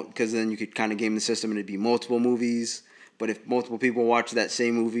could have more, because then you could kind of game the system and it'd be multiple movies. But if multiple people watch that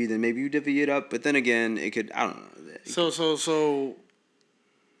same movie, then maybe you divvy it up. But then again, it could, I don't know. So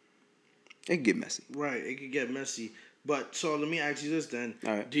It can get messy. Right, it could get messy. But so let me ask you this then.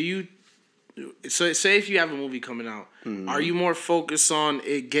 All right. Do you so say if you have a movie coming out, are you more focused on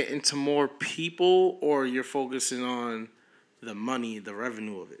it getting to more people, or you're focusing on the money, the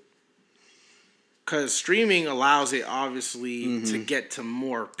revenue of it? Because streaming allows it obviously to get to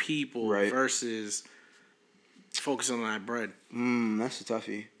more people versus focusing on that bread. That's a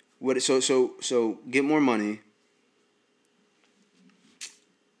toughie. What? So get more money,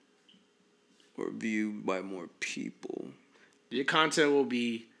 or viewed by more people. Your content will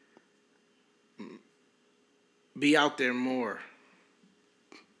be out there more.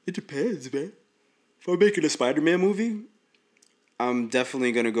 It depends, man. If I'm making a Spider-Man movie, I'm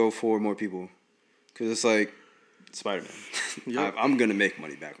definitely gonna go for more people, cause it's like Spider-Man. Yep. I'm gonna make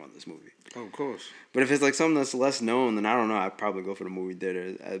money back on this movie. Oh, of course. But if it's like something that's less known, then I don't know. I'd probably go for the movie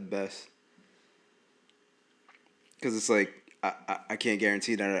theater at best. Because it's like I can't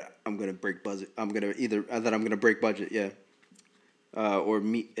guarantee that I'm gonna break budget. I'm gonna break budget. Yeah. Or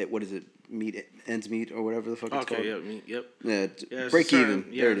meet what is it? Meet ends meet or whatever the fuck it's called. Yeah. Break even.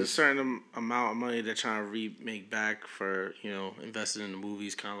 Yeah, there's a certain amount of money they're trying to make back for invested in the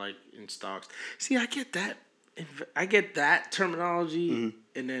movies, kind of like in stocks. See, I get that. I get that terminology,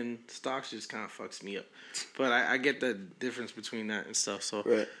 and then stocks just kind of fucks me up. But I get the difference between that and stuff. So,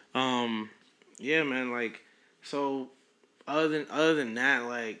 yeah, man. Like, so other than that,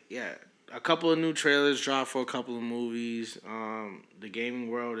 like, yeah, a couple of new trailers dropped for a couple of movies. The gaming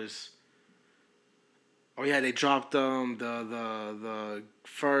world is. Oh yeah, they dropped the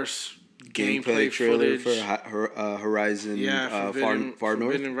first gameplay trailer footage for Horizon. Yeah, Far North.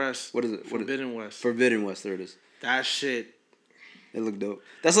 Forbidden West. What is it? Forbidden West. Forbidden West. There it is. That shit. It looked dope.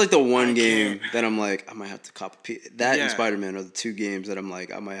 That's like the one game that I'm like, I might have to cop and Spider-Man are the two games that I'm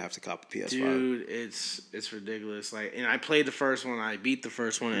like, I might have to cop a PS5. Dude, it's ridiculous. Like, and I played the first one, I beat the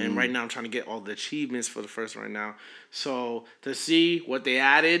first one, and right now I'm trying to get all the achievements for the first one right now. So to see what they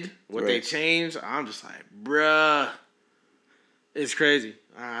added, what they changed, I'm just like, bruh, it's crazy.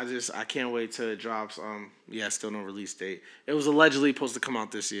 I can't wait till it drops. Still no release date. It was allegedly supposed to come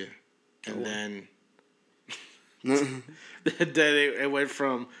out this year, and then. Then it went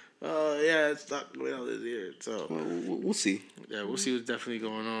from it's not going out this year. So we'll see. Yeah, we'll see what's definitely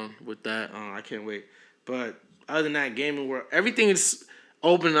going on with that. I can't wait. But other than that, gaming world, everything is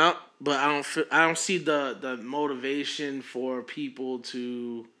open up. But I don't see the motivation for people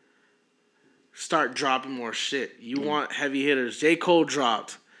to start dropping more shit. You want heavy hitters. J. Cole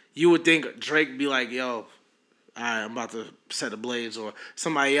dropped. You would think Drake be like, yo, I'm about to set ablaze, or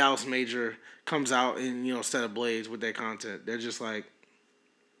somebody else major comes out and set ablaze with their content. They're just like,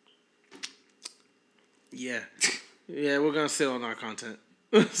 yeah, we're gonna sit on our content.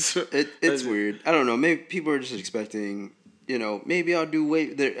 So, it's weird. I don't know. Maybe people are just expecting. Maybe I'll do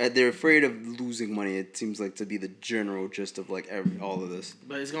way. They're afraid of losing money. It seems like to be the general gist of like all of this.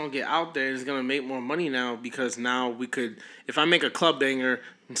 But it's gonna get out there. It's gonna make more money now because now we could. If I make a club banger,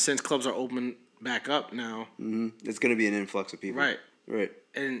 since clubs are open back up now, it's gonna be an influx of people. Right.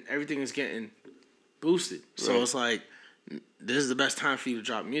 And everything is getting boosted. So it's like, this is the best time for you to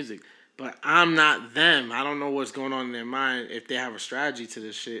drop music. But I'm not them. I don't know what's going on in their mind, if they have a strategy to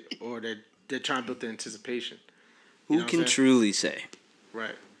this shit, or they're trying to build the anticipation. Who can truly say?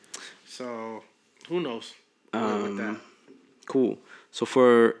 Right. So, who knows? With that. Cool. So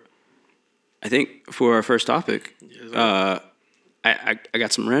for our first topic, I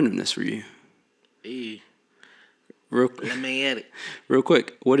got some randomness for you. Hey. Real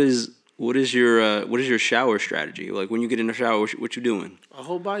quick, what is your shower strategy? Like when you get in the shower, what you doing? A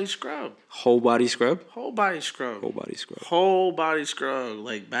whole body scrub. Whole body scrub? Whole body scrub. Whole body scrub. Whole body scrub,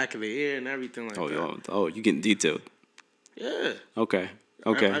 like back of the ear and everything like that. Oh, you getting detailed? Yeah. Okay.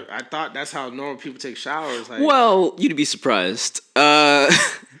 I thought that's how normal people take showers. Like, well, you'd be surprised.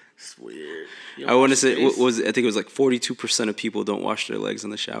 It's weird. I want to say I think it was like 42% of people don't wash their legs in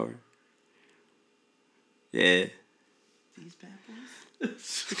the shower. Yeah. These bad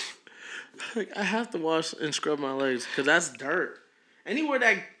boys. Like, I have to wash and scrub my legs because that's dirt. Anywhere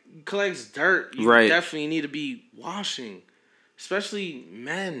that collects dirt, you definitely need to be washing. Especially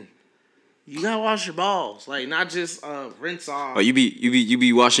men. You gotta wash your balls, like not just rinse off. Oh, you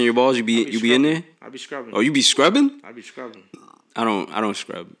be washing your balls. You be in there. I be scrubbing. Oh, you be scrubbing? I be scrubbing. I don't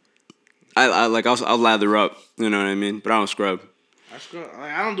scrub. I'll lather up. You know what I mean? But I don't scrub. I scrub.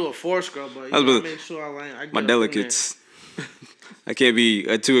 Like, I don't do a four scrub, but I make sure I get my delicates. I can't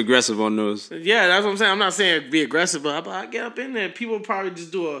be too aggressive on those. Yeah, that's what I'm saying. I'm not saying be aggressive, but I get up in there. People probably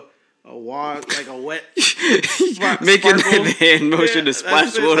just do a wash, like a wet making the hand motion to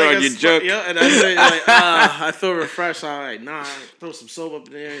splash water like on your junk. Yeah, and I say like, I feel refreshed. I'm like, nah, throw some soap up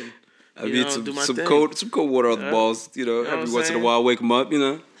in there and I mean, do my some thing. cold water on the balls. You know, You know what every I'm once in a saying? while, wake them up. You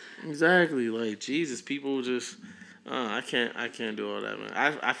know. Exactly. Like Jesus, people just. I can't do all that,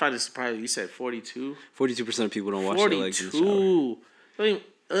 man. I find it surprising. You said 42. 42% of people don't wash their legs in the shower. 42. I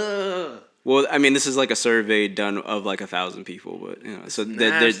mean, Well, I mean, this is like a survey done of like 1,000 people, but you know, so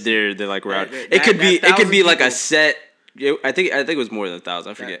they're like around. It could be like a set. I think it was more than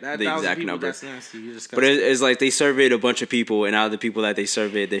 1,000. I forget that the 1,000 exact people, number. That's nasty. You disgusting. But it's like they surveyed a bunch of people, and out of the people that they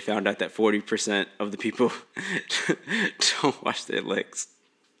surveyed, they found out that 40% of the people don't wash their legs.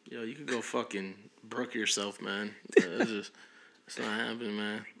 Yo, you could go fucking brook yourself, man. It's not happening,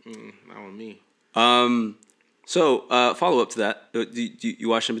 man. Not with me. So follow up to that. Do you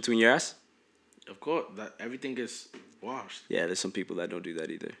wash in between your ass? Of course, everything gets washed. Yeah, there's some people that don't do that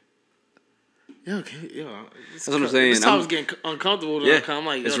either. Yeah, okay, that's what I'm saying. This topic getting uncomfortable. Yeah, I'm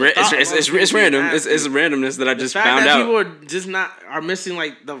like, it's random. It's randomness that I just found out. People are just are missing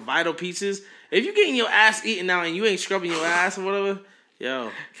like the vital pieces. If you getting your ass eaten out and you ain't scrubbing your ass or whatever,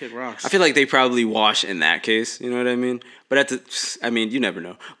 yo, kick rocks. I feel like they probably wash in that case. You know what I mean? But you never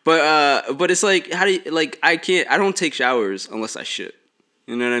know. But it's like, how do you like? I don't take showers unless I shit.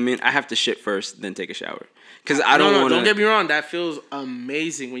 You know what I mean? I have to shit first, then take a shower. Because I don't want to. Don't get me wrong. That feels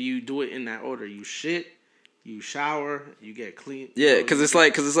amazing when you do it in that order. You shit, you shower, you get clean. Yeah, because it's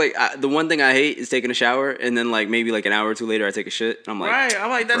like the one thing I hate is taking a shower and then like maybe like an hour or two later I take a shit. I'm like, right. I'm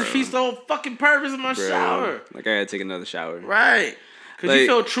like, that defeats the whole fucking purpose of my shower. Like I gotta take another shower. Right. Because like, you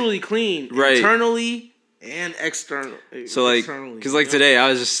feel truly clean, right, internally and externally. So like, because like today I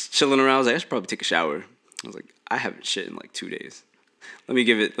was just chilling around. I was like, I should probably take a shower. I was like, I haven't shit in like 2 days. Let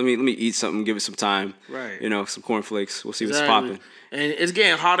me eat something, give it some time. Right. You know, some cornflakes. We'll see what's popping. And it's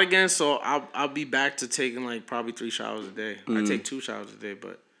getting hot again, so I'll be back to taking like probably 3 showers a day. I take 2 showers a day,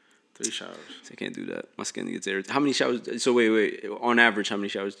 but 3 showers. I can't do that. My skin gets irritated. How many showers? So wait. On average, how many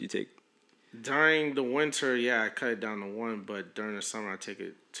showers do you take? During the winter, I cut it down to 1, but during the summer, I take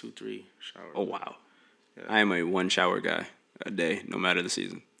it 2-3 showers. Oh wow. Yeah. I am a 1 shower guy a day, no matter the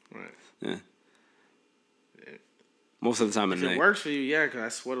season. Right. Yeah. Most of the time at night. It works for you, because I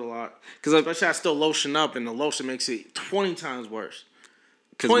sweat a lot. Especially I still lotion up, and the lotion makes it 20 times worse.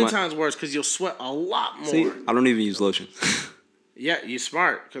 20 times worse because you'll sweat a lot more. See, I don't even use lotion. Yeah, you're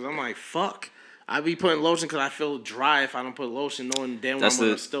smart because I'm like, fuck. I be putting lotion because I feel dry if I don't put lotion, knowing damn well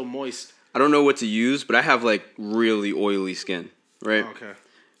I'm still moist. I don't know what to use, but I have like really oily skin, right? Oh, okay.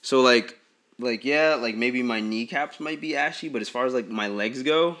 So like maybe my kneecaps might be ashy, but as far as like my legs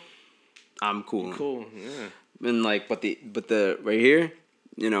go, I'm cool. Cool, yeah. And like, but the right here,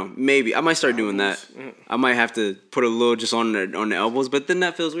 you know, maybe I might start doing that. Yeah. I might have to put a little just on the elbows, but then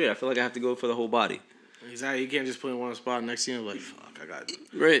that feels weird. I feel like I have to go for the whole body. Exactly. You can't just put in one spot. Next thing you're like, fuck, I got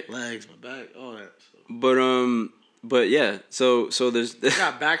legs, my back, all that. So. But yeah. So there's. I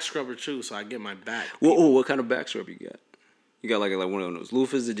got back scrubber too, so I get my back. What kind of back scrub you got? You got like one of those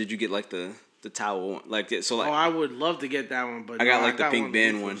loofahs, or did you get like the towel one? Like so like. Oh, I would love to get that one, but I got the pink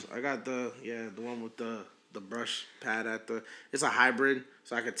band one. I got the one with the brush pad it's a hybrid,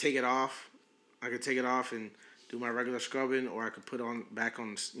 so I could take it off. I could take it off and do my regular scrubbing, or I could put back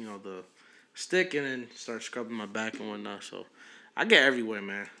on the stick and then start scrubbing my back and whatnot. So I get everywhere,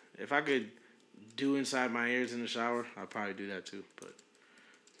 man. If I could do inside my ears in the shower, I'd probably do that too. But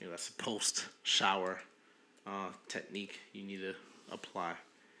that's a post shower technique you need to apply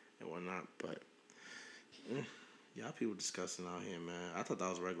and whatnot. But y'all people disgusting out here, man. I thought that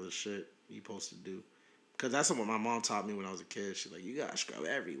was regular shit you supposed to do. Because that's what my mom taught me when I was a kid. She's like, you got to scrub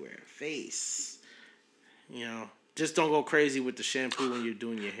everywhere. Face. Just don't go crazy with the shampoo when you're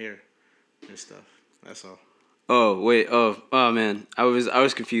doing your hair and stuff. That's all. Oh, wait. Oh, man. I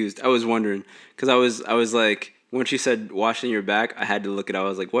was confused. I was wondering. Because I was like, when she said washing your back, I had to look it up. I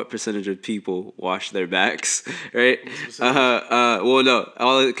was like, what percentage of people wash their backs? Right? Well, no.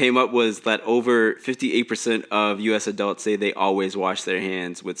 All it came up was that over 58% of U.S. adults say they always wash their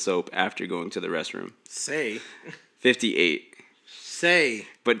hands with soap after going to the restroom. Say. 58. Say.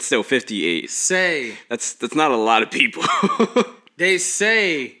 But still 58. Say. That's not a lot of people. They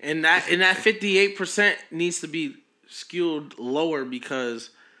say. And that 58% needs to be skewed lower because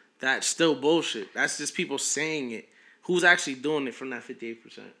that's still bullshit. That's just people saying it. Who's actually doing it from that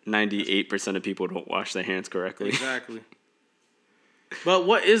 58%? 98% of people don't wash their hands correctly. Exactly. But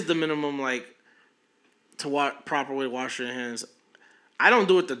what is the minimum, proper way to wash your hands? I don't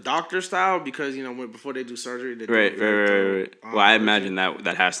do it the doctor style because, before they do surgery, they do it right. Well, I imagine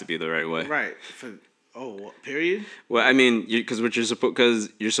that has to be the right way. Right. Period? Well, I mean, because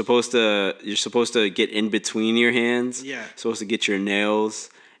you're supposed to get in between your hands. Yeah. Supposed to get your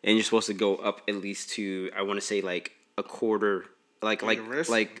nails. And you're supposed to go up at least to, I want to say, like a quarter like a wrist?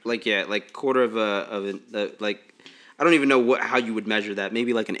 like quarter of a like. I don't even know how you would measure that.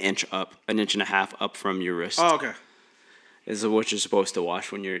 Maybe like an inch and a half up from your wrist. Oh, okay. Is what you're supposed to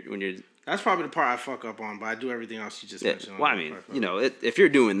wash when you're. That's probably the part I fuck up on, but I do everything else you just mentioned. Well, I mean, if you're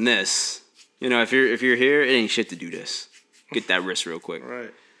doing this, if you're here, it ain't shit to do this. Get that wrist real quick.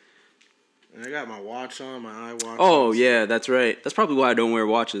 Right. And I got my watch on, my iWatch. Oh yeah, that's right. That's probably why I don't wear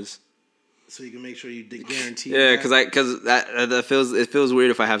watches. So you can make sure you guarantee. Yeah, because that feels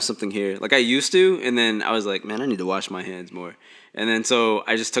weird if I have something here. Like I used to, and then I was like, man, I need to wash my hands more. And then so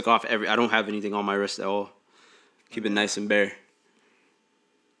I just took off I don't have anything on my wrist at all. Keep it nice and bare.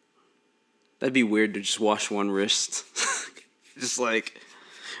 That'd be weird to just wash one wrist. Just like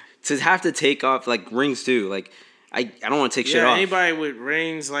to have to take off like rings too. Like I don't want to take shit off. Anybody with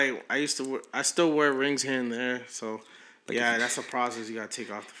rings, like I still wear rings here and there. So. Like that's a process. You gotta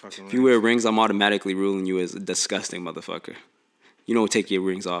take off the fucking rings. If you wear rings, I'm automatically ruling you as a disgusting motherfucker. You don't take your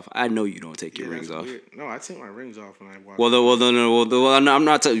rings off. I know you don't take your rings off. Weird. No, I take my rings off when I watch. I'm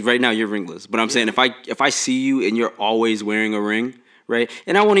not. Right now, you're ringless. But I'm saying if I see you and you're always wearing a ring, right?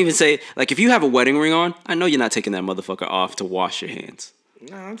 And I won't even say like if you have a wedding ring on, I know you're not taking that motherfucker off to wash your hands.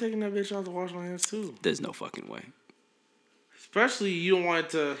 Nah, I'm taking that bitch off to wash my hands too. There's no fucking way. Especially you don't want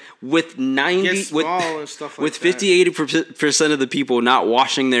it to with 90 get small and stuff like with 50-80% of the people not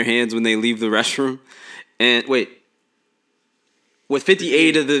washing their hands when they leave the restroom, and with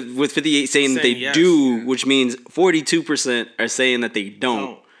 58 saying that they yes, do, which means 42% are saying that they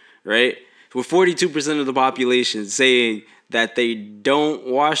don't. Right? With 42% of the population saying that they don't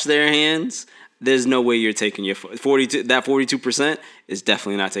wash their hands, there's no way you're taking your 42. That 42% is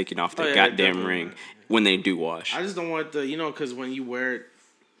definitely not taking off their goddamn ring when they do wash. I just don't want because when you wear it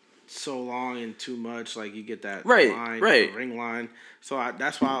so long and too much, like you get that ring line. So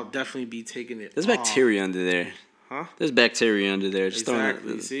that's why I'll definitely be taking it. There's bacteria under there. Huh? There's bacteria under there. Just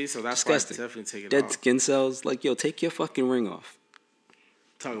exactly. See, so that's disgusting. Why I definitely take it Dead off. Skin cells. Like, yo, take your fucking ring off.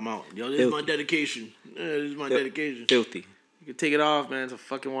 Talking about, this is my dedication. This is my dedication. Filthy. You can take it off, man, to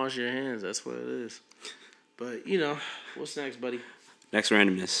fucking wash your hands. That's what it is. But, what's next, buddy? Next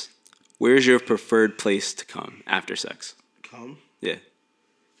randomness. Where's your preferred place to come after sex? Come? Yeah.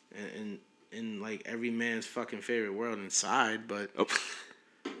 And in like every man's fucking favorite world, inside, but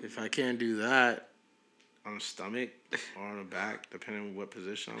if I can't do that, on the stomach or on the back, depending on what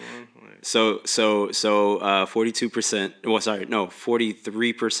position I'm on. Like. So 42%. Well, sorry, no,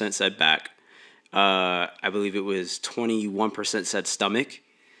 43% said back. I believe it was 21% said stomach,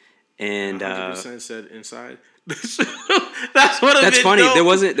 and 100% said inside. That's funny. Dope. There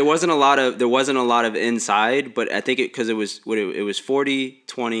wasn't a lot of inside, but I think it was 40,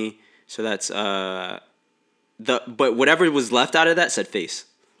 20. So that's but whatever was left out of that said face.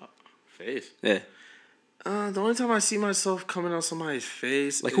 Face. Yeah. The only time I see myself coming on somebody's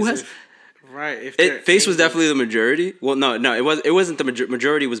face, like who has, face was definitely the majority. Well, no, it wasn't the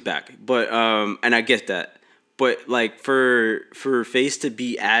majority was back, but and I get that, but like for face to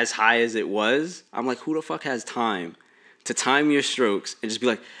be as high as it was, I'm like, who the fuck has time to time your strokes and just be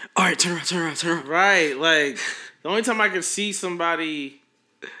like, all right, turn around. Right, like the only time I could see somebody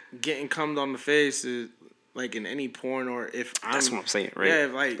getting cummed on the face is. Like in any porn, or if that's what I'm saying, right? Yeah,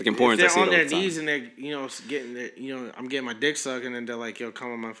 like in porn, if they're on their knees and they're getting their, I'm getting my dick sucked, and then they're like, "Yo,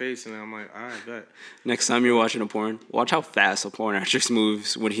 come on my face," and then I'm like, "All right, bet." Next time you're watching a porn, watch how fast a porn actress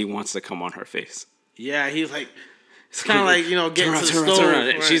moves when he wants to come on her face. Yeah, he's like, it's kind of like getting to the stove.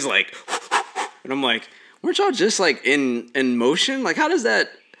 Right. And she's like, and I'm like, weren't y'all just like in motion? Like, how does that?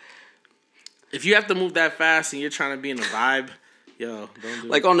 If you have to move that fast and you're trying to be in the vibe. Yo, don't do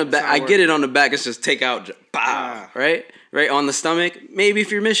like on the back, I get it on the back. It's just take out, right on the stomach. Maybe if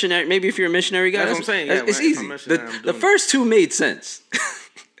you're a missionary guy, that's what I'm saying. It's easy. The first two made sense.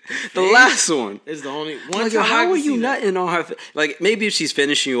 The last one is the only one. Like, how are you nutting on her? Like maybe if she's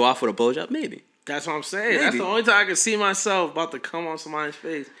finishing you off with a blowjob, maybe. That's what I'm saying. Maybe. That's the only time I can see myself about to come on somebody's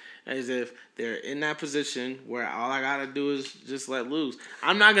face, as if they're in that position where all I gotta do is just let loose.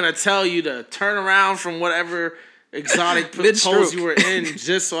 I'm not gonna tell you to turn around from whatever exotic pose you were in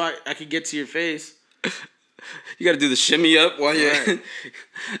just so I could get to your face. You got to do the shimmy up while you're.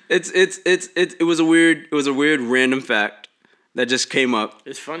 It was a weird random fact that just came up.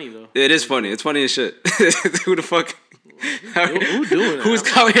 It's funny though. It is funny. It's funny as shit. Who the fuck? Who doing that? Who's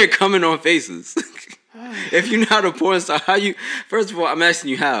out here coming on faces? If you're not a porn star, how you? First of all, I'm asking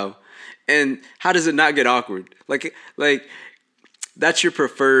you how, and how does it not get awkward? Like that's your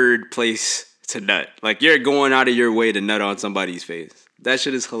preferred place to nut. Like you're going out of your way to nut on somebody's face. That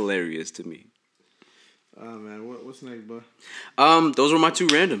shit is hilarious to me. Oh man, what's next, bud? Those were my two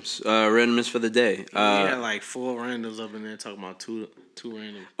randoms. Randoms for the day. You had like 4 randoms up in there talking about two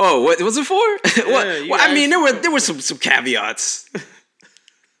randoms. Oh, what was it for? Yeah, well, I mean, there were some caveats.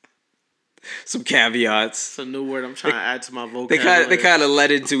 Some caveats. It's a new word I'm trying to add to my vocabulary. They kind of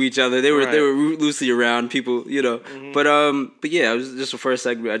led into each other. They were Right. they were loosely around people, you know. Mm-hmm. But yeah, it was just the first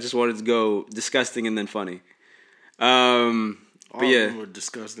segment. I just wanted to go disgusting and then funny. But All yeah, of them were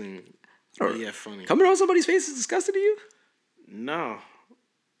disgusting. But yeah, funny. Coming on somebody's face is disgusting to you? No,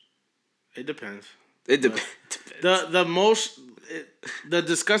 it depends. It depends. The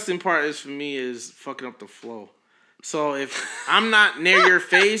disgusting part is for me is fucking up the flow. So if I'm not near your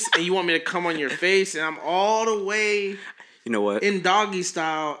face and you want me to come on your face and I'm all the way, you know what, in doggy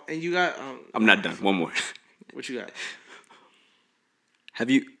style, and you got I'm not done. One more. What you got?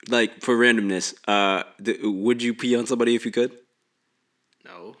 Have you, like, for randomness, would you pee on somebody if you could?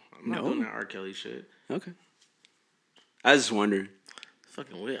 No, I'm not doing that R. Kelly shit. Okay. I just wonder.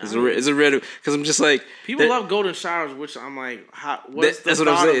 Fucking weird. It's a random, because I'm just like, people love golden showers, which I'm like, what's the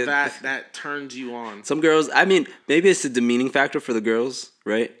thought of that turns you on? Some girls, I mean, maybe it's the demeaning factor for the girls,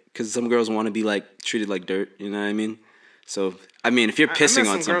 right? Because some girls want to be like treated like dirt. You know what I mean? So I mean, if you're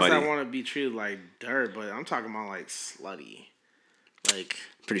pissing on somebody, girls that want to be treated like dirt, but I'm talking about like slutty, like.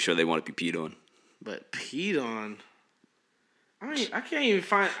 Pretty sure they want to be peed on. But peed on. I mean, I can't even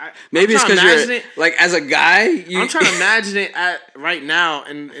find. Maybe it's because you're like, as a guy. I'm trying to imagine it right now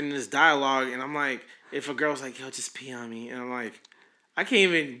in this dialogue, and I'm like, if a girl's like, "Yo, just pee on me," and I'm like, I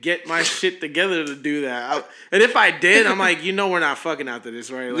can't even get my shit together to do that. And if I did, I'm like, we're not fucking after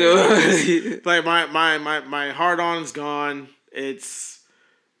this, right? Like, my hard on's gone.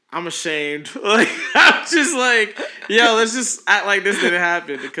 I'm ashamed. Like, I'm just like, yo, let's just act like this didn't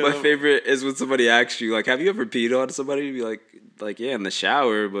happen. My favorite is when somebody asks you, like, have you ever peed on somebody? You'd be like, yeah, in the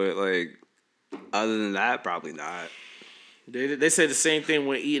shower, but like, other than that, probably not. They say the same thing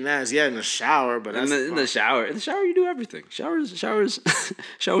when eating ass. Yeah, in the shower, but that's in the shower, you do everything. Showers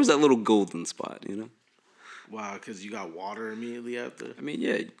that little golden spot, you know. Wow, because you got water immediately after. I mean,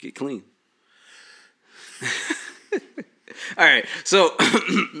 yeah, you get clean. All right, so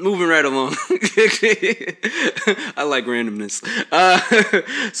moving right along. I like randomness.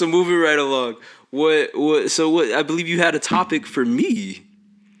 So moving right along. What? I believe you had a topic for me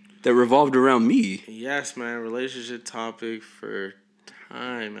that revolved around me. Yes, man. Relationship topic for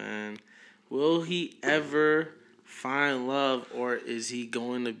time, man. Will he ever find love, or is he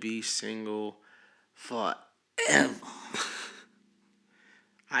going to be single forever?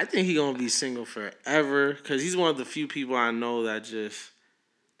 I think he's going to be single forever, because he's one of the few people I know that just,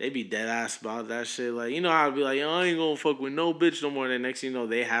 they be dead ass about that shit. Like, how I'd be like, yo, I ain't going to fuck with no bitch no more. And then next thing you know,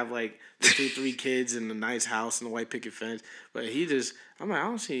 they have like 2-3 kids and a nice house and a white picket fence. But I'm like, I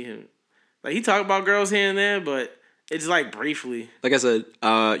don't see him. Like, he talk about girls here and there, but it's like briefly. Like I said,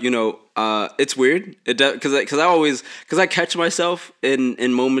 it's weird. Because I catch myself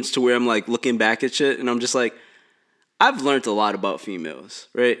in moments to where I'm like looking back at shit and I'm just like, I've learned a lot about females,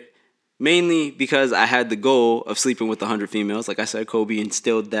 right? Mainly because I had the goal of sleeping with 100 females. Like I said, Kobe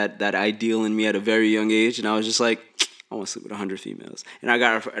instilled that ideal in me at a very young age, and I was just like, I want to sleep with 100 females. And I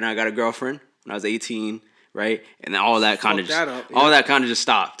got a girlfriend when I was 18, right? And then all that kind of just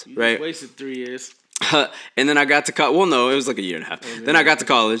stopped, right? You wasted 3 years. And then I got to college. Well, no, it was like a year and a half. Then I got to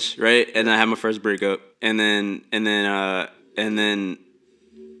college, right? And I had my first breakup, and then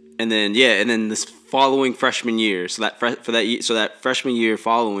this following freshman year, so that freshman year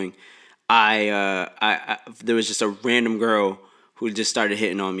following, I there was just a random girl who just started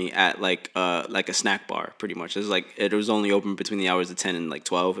hitting on me at like a snack bar, pretty much. It was only open between the hours of 10 and like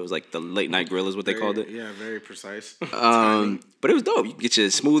 12. It was like the late night grill is what they called it. Yeah, very precise. But it was dope. You get your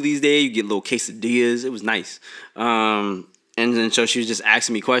smoothies there, you get little quesadillas. It was nice. And then so she was just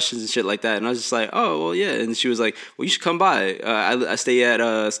asking me questions and shit like that. And I was just like, oh, well, yeah. And she was like, well, you should come by. I stay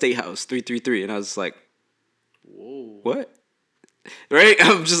at State House 333. And I was just like, whoa. What? Right?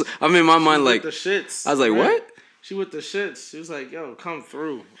 I'm in my mind like, the shits. I was like, what? She with the shits. She was like, yo, come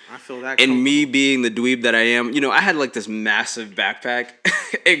through. I feel that. And me being the dweeb that I am, I had like this massive backpack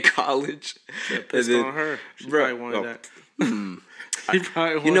in college. Pissed on her. She probably wanted that. She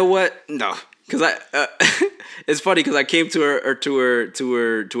probably wanted. You know what? No. Because it's funny because I came to her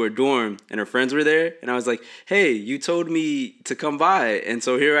dorm and her friends were there and I was like, hey, you told me to come by and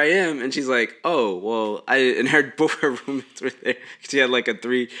so here I am, and she's like, oh well, both her roommates were there. She had like a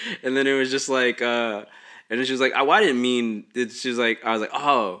 3, and then it was just like and then she was like, oh, I didn't mean it. She was like, I was like,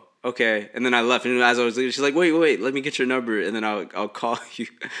 oh, okay. And then I left. And as I was leaving, she's like, wait, let me get your number. And then I'll call you.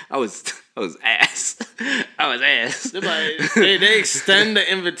 I was ass. I was ass. They extend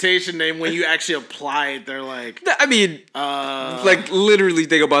the invitation name when you actually apply it. They're like, I mean, like literally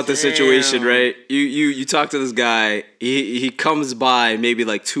think about the situation, right? You talk to this guy. He comes by maybe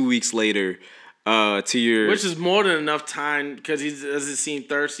like 2 weeks later. To your, which is more than enough time because he doesn't seem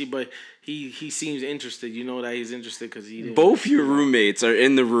thirsty, but he seems interested. You know that he's interested because he didn't. Both your roommates are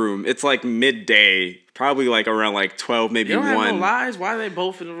in the room. It's like midday, probably like around like 12, maybe 1. They don't have no lies. Why are they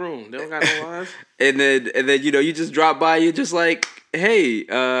both in the room? They don't got no lies. and then you just drop by. You're just like, hey,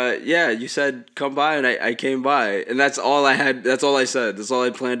 yeah, you said come by, and I came by, and that's all I had. That's all I said. That's all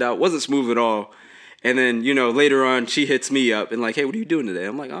I planned out. Wasn't smooth at all. And then, later on, she hits me up and like, hey, what are you doing today?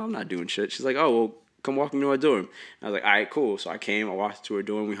 I'm like, oh, I'm not doing shit. She's like, oh, well, come walk me to my dorm. I was like, all right, cool. So I came, I walked to her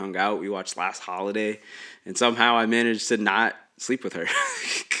dorm, we hung out, we watched Last Holiday, and somehow I managed to not sleep with her.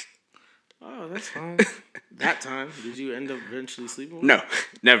 Oh, that's fine. That time, did you end up eventually sleeping with her? No,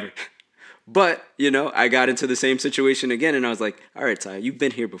 never. But, I got into the same situation again, and I was like, all right, Ty, you've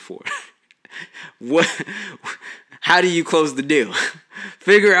been here before. How do you close the deal?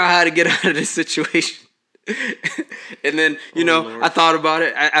 Figure out how to get out of this situation. And then, I thought about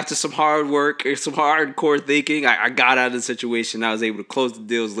it. After some hard work, some hardcore thinking, I got out of the situation. I was able to close the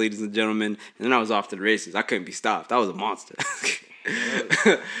deals, ladies and gentlemen. And then I was off to the races. I couldn't be stopped. I was a monster.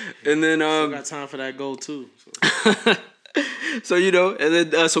 And then... got time for that goal, too. So,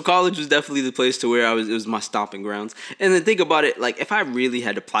 and then, so college was definitely the place to where it was my stomping grounds. And then think about it, like, if I really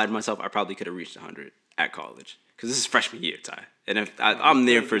had applied myself, I probably could have reached 100 at college. Because this is freshman year, Ty. And if I'm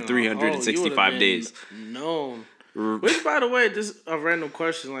there for 365 days. No. Which, by the way, just a random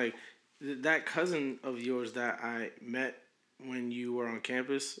question. Like, that cousin of yours that I met when you were on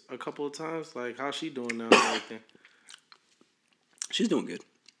campus a couple of times, like, how's she doing now and everything? She's doing good.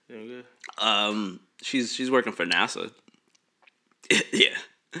 Doing good? She's working for NASA. Yeah.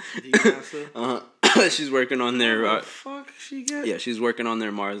 NASA? She's working on their. What the fuck she get? Yeah, she's working on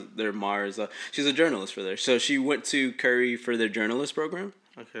their Mars. She's a journalist for there. So she went to Curry for their journalist program.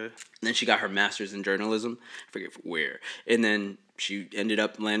 Okay. And then she got her master's in journalism. I forget where. And then she ended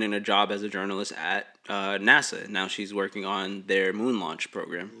up landing a job as a journalist at NASA. Now she's working on their moon launch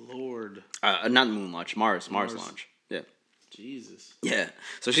program. Lord. Not moon launch. Mars launch. Yeah. Jesus. Yeah.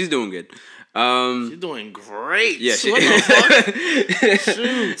 So she's doing good. She's doing great. Yeah, what the fuck?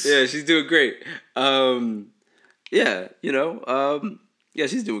 Shoot. Yeah, she's doing great. Yeah, yeah,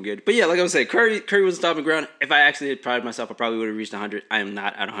 she's doing good. But yeah, like I was saying, Curry was a stopping ground. If I actually had prided myself, I probably would have reached 100. I am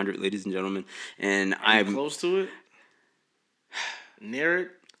not at 100, ladies and gentlemen, and I'm close to it. Near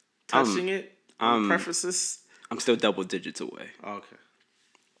it, touching it. Prefaces. I'm still double digits away. Okay.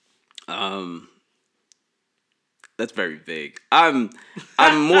 That's very vague. I'm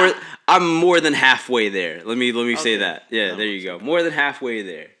more than halfway there. Let me say that. Yeah, there you go. More than halfway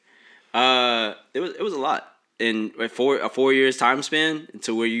there. It was a lot in a 4 years time span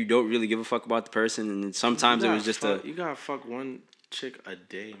to where you don't really give a fuck about the person, and sometimes it was just you gotta fuck one chick a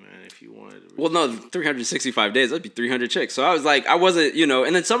day, man, if you wanted to. Well, no, 365 days, that'd be 300 chicks. So I was like, I wasn't,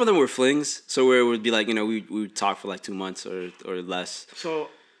 and then some of them were flings, so where it would be like, we would talk for like 2 months or less. So,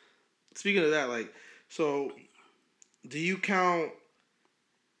 speaking of that, like, so do you count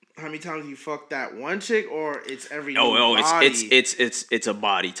how many times you fucked that one chick, or it's every body? It's a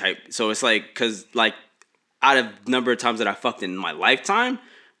body type. So it's like, cause like out of number of times that I fucked in my lifetime,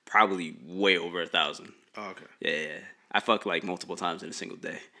 probably way over 1,000. Oh, okay. Yeah. I fucked like multiple times in a single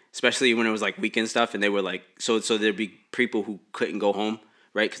day, especially when it was like weekend stuff, and they were like, so there'd be people who couldn't go home,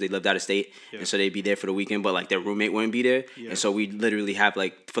 right? Because they lived out of state, and so they'd be there for the weekend, but like their roommate wouldn't be there, and so we'd literally have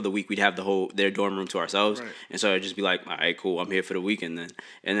like for the week we'd have their dorm room to ourselves, and so I'd just be like, all right, cool, I'm here for the weekend then,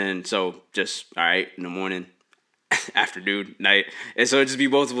 and then so just all right in the morning, afternoon, night, and so it'd just be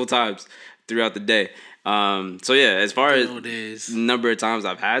multiple times throughout the day. So yeah, as far as number of times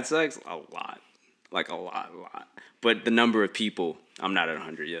I've had sex, a lot. But the number of people, I'm not at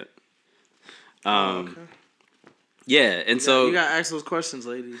 100 yet. Okay. Yeah, and so you gotta ask those questions,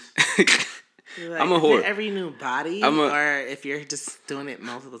 ladies. Like, I'm a whore. Every new body, or if you're just doing it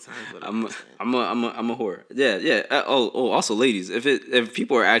multiple times. I'm a whore. Yeah. Also, ladies, if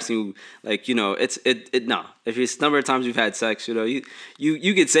people are asking you, like, it's no. If it's number of times you've had sex,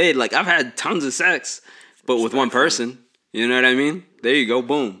 you could say it like I've had tons of sex, but with one person. You know what I mean? There you go,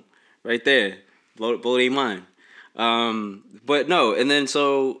 boom, right there, blow their mind. But no, and then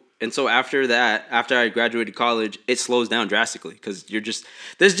so after that, after I graduated college, it slows down drastically because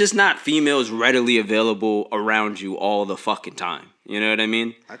there's just not females readily available around you all the fucking time. You know what I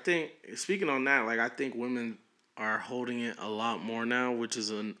mean? I think, speaking on that, like, I think women are holding it a lot more now, which is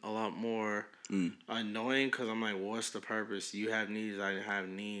a lot more annoying because I'm like, what's the purpose? You have needs, I have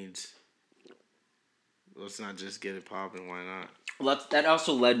needs. Let's not just get it popping. Why not? Well, that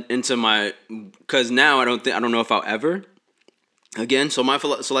also led into my, because now I don't know if I'll ever again. So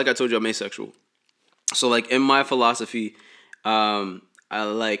like I told you, I'm asexual. So like in my philosophy, I'm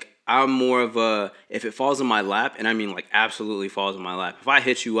more of a, if it falls in my lap, and I mean like absolutely falls in my lap. If I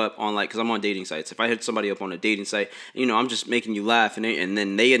hit you up on like, because I'm on dating sites, if I hit somebody up on a dating site, you know, I'm just making you laugh, and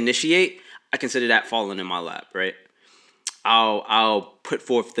then they initiate, I consider that falling in my lap, right? I'll put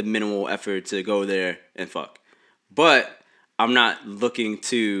forth the minimal effort to go there and fuck, but I'm not looking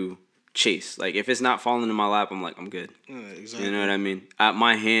to chase. Like if it's not falling in my lap, I'm like, I'm good. Exactly. You know what I mean? At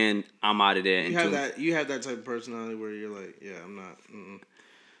my hand, I'm out of there. You have that type of personality where you're like, yeah, I'm not.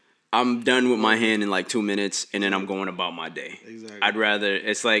 I'm done with my hand in like 2 minutes, and then I'm going about my day. Exactly. I'd rather,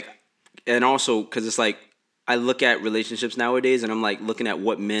 it's like, and also because it's like, I look at relationships nowadays, and I'm like looking at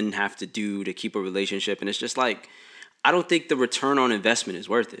what men have to do to keep a relationship, and it's just like, I don't think the return on investment is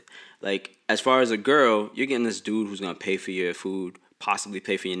worth it. Like, as far as a girl, you're getting this dude who's going to pay for your food, possibly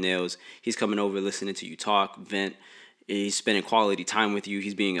pay for your nails. He's coming over, listening to you talk, vent. He's spending quality time with you.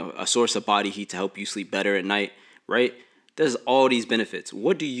 He's being a source of body heat to help you sleep better at night, right? There's all these benefits.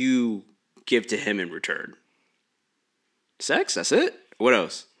 What do you give to him in return? Sex? That's it? What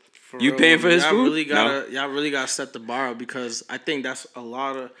else? You paying for his food? Y'all really gotta set the bar up, because I think that's a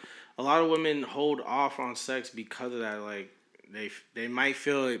lot of women hold off on sex because of that. Like they might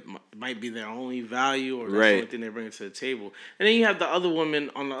feel it might be their only value, or that's the only thing they bring to the table. And then you have the other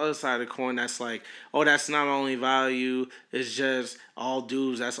women on the other side of the coin that's like, oh, that's not my only value. It's just all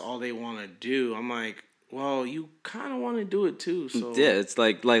dudes. That's all they want to do. I'm like, well, you kind of want to do it too. So yeah, it's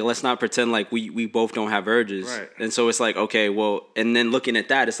like let's not pretend like we both don't have urges. Right. And so it's like, okay, well, and then looking at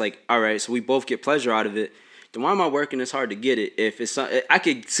that, it's like, all right, so we both get pleasure out of it. Then why am I working this hard to get it? If it's, I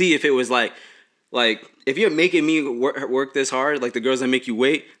could see if it was like if you're making me work this hard, like the girls that make you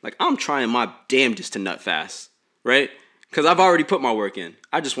wait, like I'm trying my damnedest to nut fast, right? Because I've already put my work in.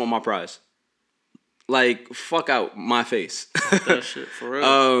 I just want my prize. Like, fuck out my face. That shit for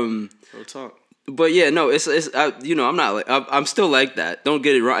real. Real talk. But yeah, no, it's you know, I'm not like, I'm still like that. Don't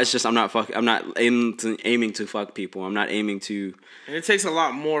get it wrong. It's just I'm not aiming to fuck people. I'm not aiming to. And it takes a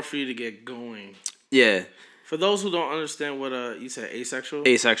lot more for you to get going. Yeah. For those who don't understand what you said, asexual.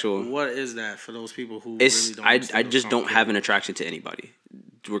 Asexual. What is that for those people who really don't understand? I just don't have an attraction to anybody,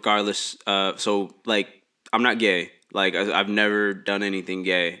 regardless. So like I'm not gay. Like I've never done anything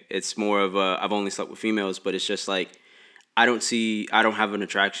gay. It's more of I've only slept with females, but it's just like I don't have an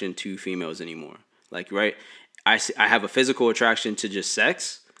attraction to females anymore. Like, right? I have a physical attraction to just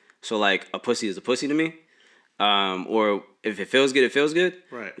sex. So like a pussy is a pussy to me. Or if it feels good, it feels good.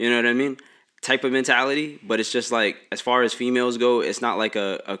 Right. You know what I mean? Type of mentality, but it's just like as far as females go, it's not like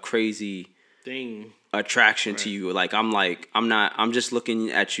a crazy thing attraction to you. I'm just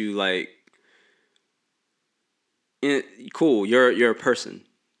looking at you like, cool. You're a person.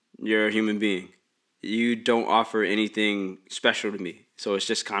 You're a human being. You don't offer anything special to me, so it's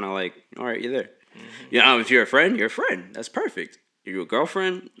just kind of like, all right, you're there. Mm-hmm. You know, if you're a friend, you're a friend. That's perfect. If you're a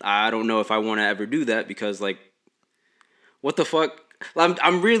girlfriend, I don't know if I want to ever do that, because like, what the fuck?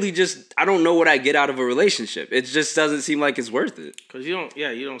 I'm really just, I don't know what I get out of a relationship. It just doesn't seem like it's worth it. Because you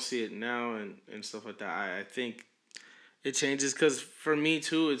don't see it now and stuff like that. I think it changes, because for me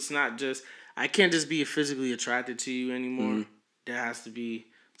too, it's not just, I can't just be physically attracted to you anymore. Mm-hmm. There has to be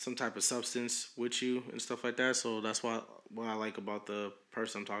some type of substance with you and stuff like that. So that's what I like about the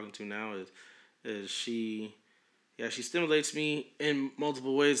person I'm talking to now is she stimulates me in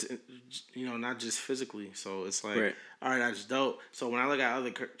multiple ways, you know, not just physically. So it's like, all right, that's dope. So when I look at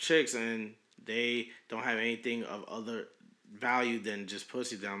other chicks and they don't have anything of other value than just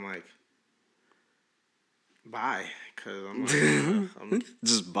pussy, then I'm like, bye. Because I'm like, I'm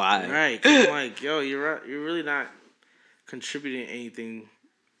just bye. Right. Cause I'm like, yo, you're really not contributing anything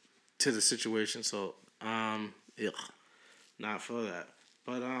to the situation. So, not for that.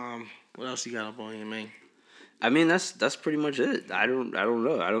 But what else you got up on here, man? I mean, that's pretty much it. I don't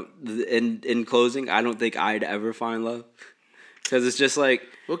know. In closing, I don't think I'd ever find love, because it's just like,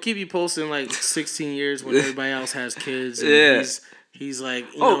 we'll keep you posted in like 16 years when everybody else has kids. And yeah. He's like,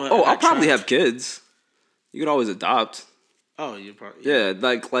 I'll probably have kids. You can always adopt. Oh, you probably. Yeah,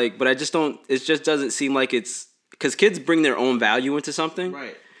 like, but I just don't. It just doesn't seem like it's, because kids bring their own value into something.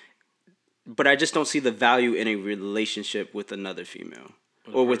 Right. But I just don't see the value in a relationship with another female.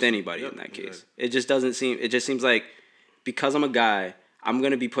 Or with anybody in that case. Exactly. It just doesn't seem, it just seems like, because I'm a guy, I'm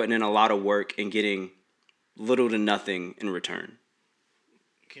going to be putting in a lot of work and getting little to nothing in return.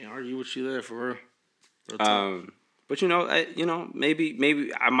 Can't argue with you there, for real. But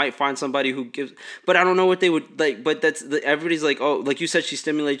maybe I might find somebody who gives, but I don't know what they would like. But everybody's like, oh, like you said, she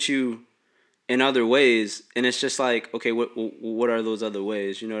stimulates you in other ways, and it's just like, okay, what are those other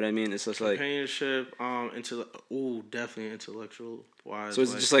ways? You know what I mean? It's just like companionship, definitely intellectual wise. So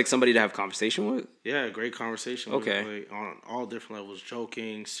it's just like somebody to have conversation with. Yeah, great conversation. Okay, with, like, on all different levels,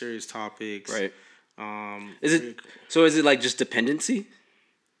 joking, serious topics. Right. Is it like just dependency?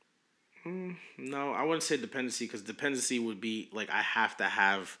 No, I wouldn't say dependency, because dependency would be like I have to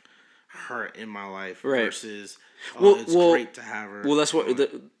have her in my life, right? Versus it's great to have her. Well, that's what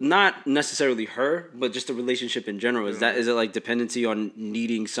not necessarily her, but just the relationship in general. Is it like dependency on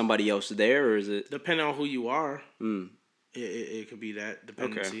needing somebody else there, or is it depending on who you are? It could be that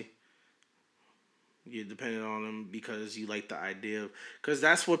dependency. Okay. You're dependent on them because you like the idea of, because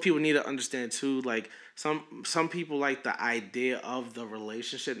that's what people need to understand too. Like some people like the idea of the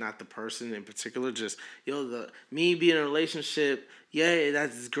relationship, not the person in particular. Just me being in a relationship, yeah,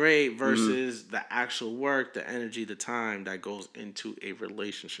 that's great. Versus the actual work, the energy, the time that goes into a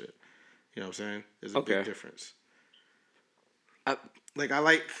relationship. You know what I'm saying? There's a big difference.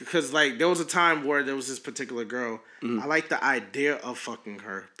 Because there was a time where there was this particular girl. I liked the idea of fucking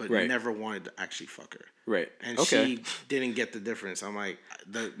her, but never wanted to actually fuck her. Right. And she didn't get the difference. I'm like,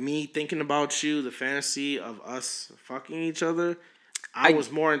 me thinking about you, the fantasy of us fucking each other, I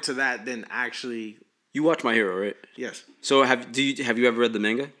was more into that than actually. You watch My Hero, right? Yes. So have you ever read the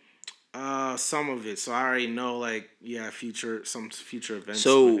manga? Some of it. So I already know, some future events.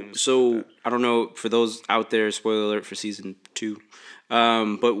 So I don't know, for those out there, spoiler alert for season 2.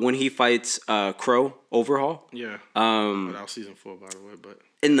 But when he fights Crow Overhaul. Yeah. That was season 4, by the way. But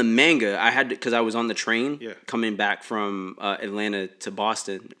in the manga, I had to, because I was on the train coming back from Atlanta to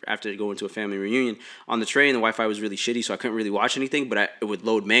Boston after going to a family reunion. On the train, the Wi-Fi was really shitty, so I couldn't really watch anything, but it would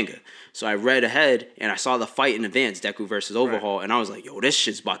load manga. So I read ahead, and I saw the fight in advance, Deku versus Overhaul, and I was like, yo, this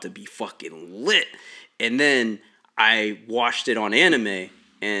shit's about to be fucking lit. And then I watched it on anime,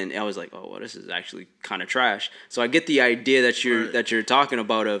 and I was like, oh, well, this is actually kind of trash. So I get the idea that you're talking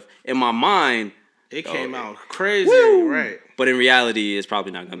about of, in my mind, it came out crazy, right? But in reality, it's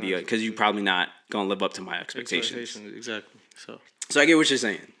probably not going to be, because you're probably not going to live up to my expectations. Exactly. So I get what you're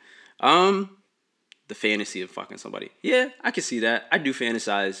saying. The fantasy of fucking somebody. Yeah, I can see that. I do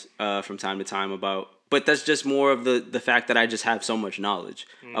fantasize from time to time about, but that's just more of the fact that I just have so much knowledge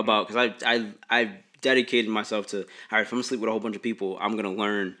about, because I've dedicated myself to, all right, if I'm going to sleep with a whole bunch of people, I'm going to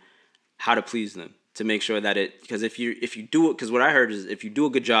learn how to please them, to make sure that because if you do it, because what I heard is if you do a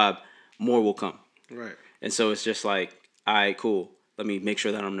good job, more will come. Right. And so it's just like, all right, cool. Let me make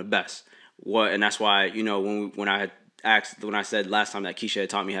sure that I'm the best. And that's why, when I said last time that Keisha had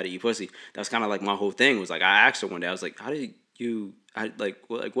taught me how to eat pussy, that's kind of like my whole thing was like, I asked her one day, I was like, how did you,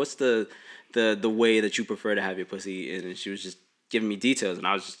 what's the way that you prefer to have your pussy? And she was just giving me details, and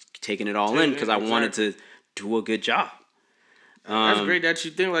I was just taking it all in because I wanted to do a good job. That's great that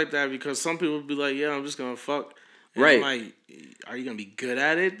you think like that, because some people would be like, yeah, I'm just going to fuck. And right. I'm like, are you going to be good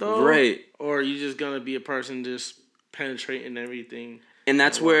at it, though? Right. Or are you just going to be a person just penetrating everything? And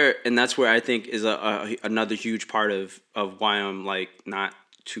that's where I think is another huge part of why I'm like not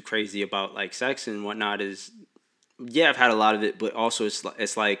too crazy about like sex and whatnot is, yeah, I've had a lot of it, but also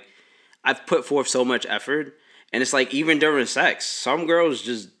it's like I've put forth so much effort, and it's like even during sex, some girls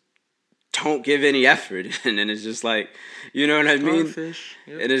just don't give any effort, and then it's just like, you know what I mean? Starfish.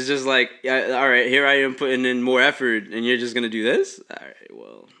 Yep. And it's just like, yeah, all right, here I am putting in more effort, and you're just gonna do this? All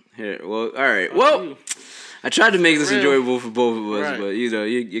right, well, I tried to make this enjoyable for both of us, right. But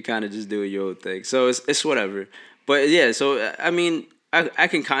you kind of just doing your own thing, so it's whatever. But yeah, so I mean, I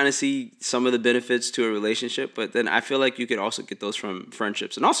can kind of see some of the benefits to a relationship, but then I feel like you could also get those from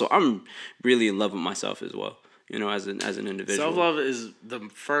friendships, and also I'm really in love with myself as well. As an individual. Self-love is the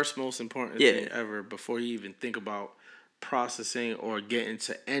first most important thing ever before you even think about processing or get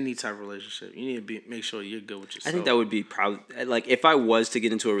into any type of relationship. You need to make sure you're good with yourself. I think that would be probably, like, if I was to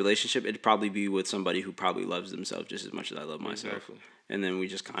get into a relationship, it'd probably be with somebody who probably loves themselves just as much as I love myself. Exactly. And then we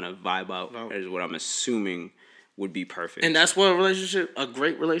just kind of vibe out. That is what I'm assuming would be perfect. And that's what a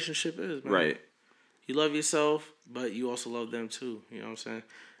great relationship is, man. Right. You love yourself, but you also love them too. You know what I'm saying?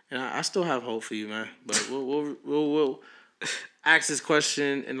 And I still have hope for you, man. But we'll ask this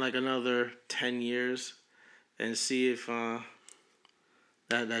question in like another 10 years and see if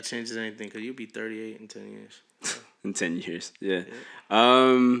that changes anything. Because you'll be 38 in 10 years. So. In 10 years, yeah.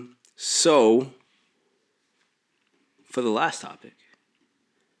 So, for the last topic,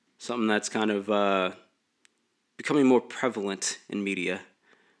 something that's kind of becoming more prevalent in media,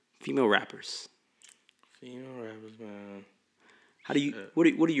 female rappers. Female rappers, man. How do you?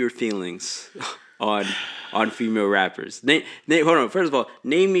 What are your feelings on female rappers. Name hold on. First of all,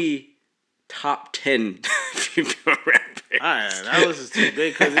 name me top 10 female rappers. Alright, that list is too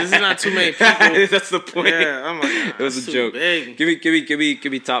big because this is not too many people. That's the point. Yeah, I'm like, it was a joke. Big.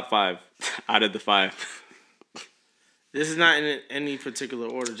 Give me top 5 out of the 5. This is not in any particular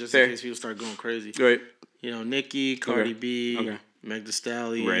order, just Fair. in case people start going crazy. Right. You know, Nicki, Cardi B, Okay. Meg Thee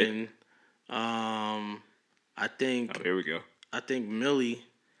Stallion. I think. Oh, here we go. I think Millie.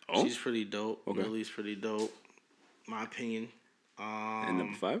 Oh. She's pretty dope. Okay. Millie's pretty dope. My opinion. And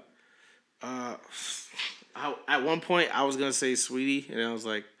number 5? At one point, I was gonna say Sweetie, and I was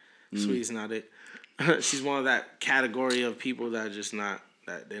like, Sweetie's not it. She's one of that category of people that are just not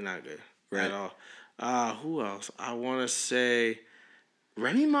that they're not good at all. Who else? I want to say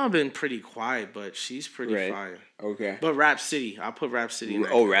Remy Ma been pretty quiet, but she's pretty fire. Okay. But Rap City, I'll put Rap City. In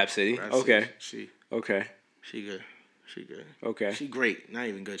Oh, Rap City. Okay. City. Okay. She good. She good. Okay. She great. Not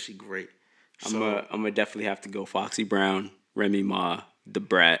even good. She great. I'm gonna definitely have to go Foxy Brown, Remy Ma, The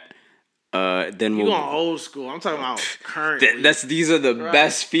Brat. Then You going old school? I'm talking about current. These are the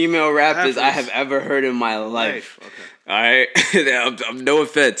best female rappers I have ever heard in my life. Okay. All right, no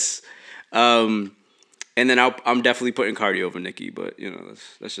offense. And then I'm definitely putting Cardi over Nicki, but you know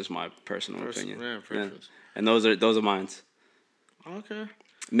that's just my personal opinion. Yeah. And those are mine. Okay.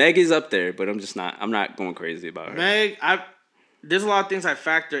 Meg is up there, but I'm not going crazy about her. Meg, there's a lot of things I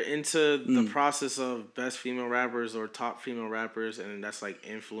factor into the process of best female rappers or top female rappers, and that's like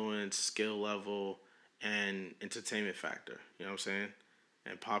influence, skill level, and entertainment factor. You know what I'm saying?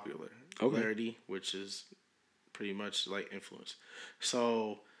 And popularity, which is pretty much like influence.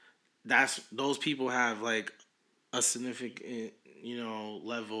 So those people have like a significant,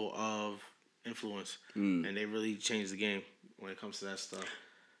 level of influence, and they really change the game when it comes to that stuff.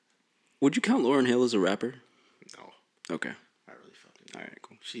 Would you count Lauryn Hill as a rapper? No. Okay. I really fucking. All right,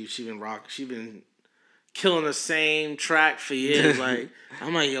 cool. She been killing the same track for years. Like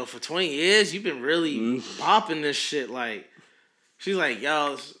I'm like, yo, for 20 years you've been really bopping this shit. Like she's like,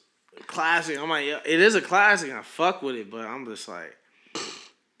 yo, it's a classic. I'm like, yo, it is a classic. I fuck with it, but I'm just like,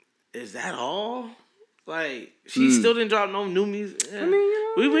 is that all? Like she still didn't drop no new music. Yeah. I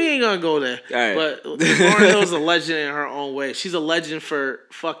mean, we ain't gonna go there. All right. But Lauryn Hill's a legend in her own way. She's a legend for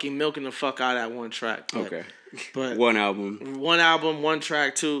fucking milking the fuck out of that one track. But, Okay. But one album, one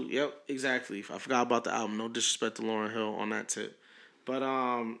track too. Yep, exactly. I forgot about the album. No disrespect to Lauryn Hill on that tip. But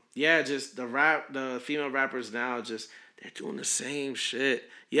yeah, just the female rappers now, just they're doing the same shit.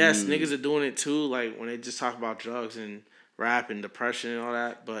 Yes, niggas are doing it too. Like when they just talk about drugs and rap and depression and all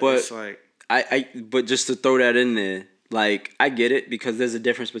that. But it's like but just to throw that in there, like I get it because there's a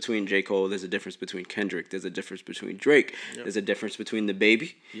difference between J. Cole, there's a difference between Kendrick, there's a difference between Drake, there's a difference between The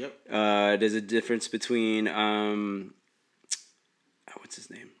Baby. Yep. There's a difference between what's his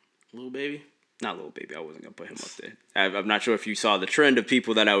name? Lil Baby. Not Lil Baby. I wasn't gonna put him up there. I'm not sure if you saw the trend of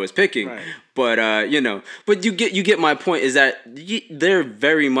people that I was picking, but but you get my point. Is that they're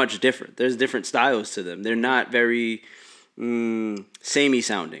very much different. There's different styles to them. They're not very samey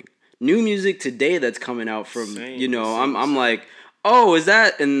sounding. New music today that's coming out from I'm like, oh, is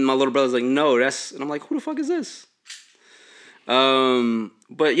that? And my little brother's like, no, that's, and I'm like, who the fuck is this?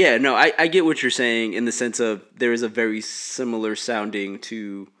 But yeah, no, I get what you're saying in the sense of there is a very similar sounding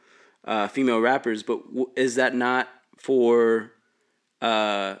to female rappers, but is that not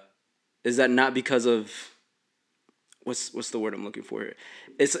because of what's the word I'm looking for here?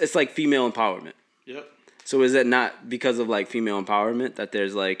 It's like female empowerment. Yep. So is it not because of like female empowerment that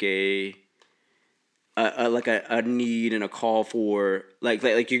there's like a need and a call for like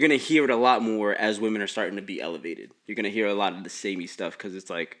you're gonna hear it a lot more as women are starting to be elevated. You're gonna hear a lot of the samey stuff because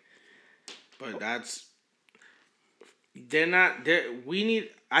it's like. But they're not.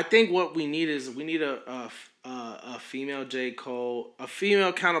 I think what we need is a female J. Cole, a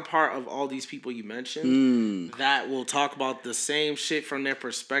female counterpart of all these people you mentioned that will talk about the same shit from their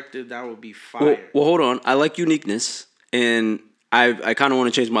perspective. That would be fire. Well, hold on. I like uniqueness, and I kind of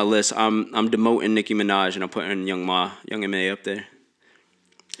want to change my list. I'm demoting Nicki Minaj, and I'm putting Young M.A. up there.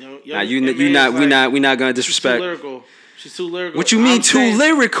 We not gonna disrespect. Too lyrical. She's too lyrical. What you mean too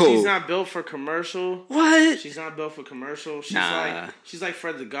lyrical? She's not built for commercial. What? She's not built for commercial. She's like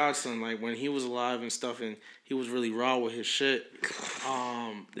Fred the Godson. Like when he was alive and stuff, and he was really raw with his shit.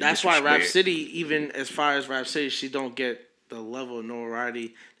 That's why Rap City, even as far as Rap City, she don't get the level of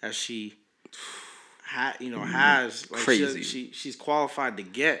notoriety that she has. Like crazy. She's qualified to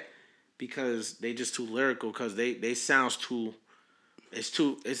get because they just too lyrical because they sounds too.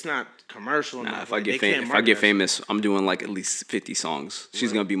 It's not commercial enough. If I get famous, I'm doing like at least 50 songs.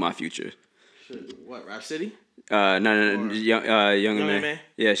 She's gonna be my future. Shit. What, Rap City? No, Young M.A.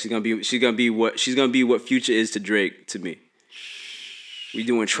 Yeah, she's gonna be what Future is to Drake to me. We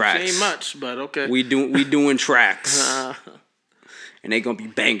doing tracks. Ain't much, but okay. We doing tracks, and they gonna be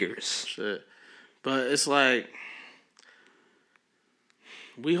bangers. Shit, but it's like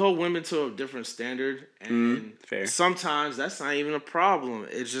we hold women to a different standard, and fair. Sometimes that's not even a problem.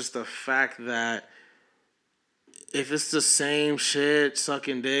 It's just the fact that if it's the same shit,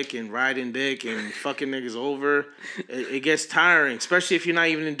 sucking dick and riding dick and fucking niggas over, it gets tiring. Especially if you're not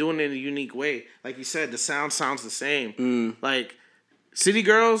even doing it in a unique way. Like you said, the sound sounds the same. Like City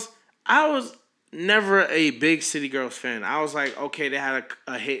Girls, I was never a big City Girls fan. I was like, okay, they had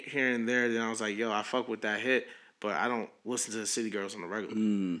a hit here and there. Then I was like, yo, I fuck with that hit, but I don't listen to the City Girls on the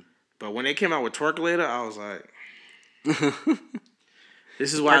regular. But when they came out with Twerkulator, I was like,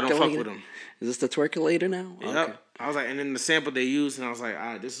 this is why I don't fuck with them. Is this the Twerkulator now? Yep. Okay. I was like, and then the sample they used, and I was like, all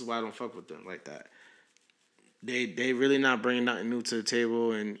right, this is why I don't fuck with them like that. They really not bringing nothing new to the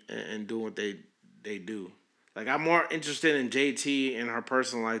table and doing what they do. Like, I'm more interested in JT and her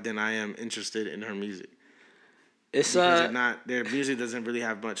personal life than I am interested in her music. It's because their music doesn't really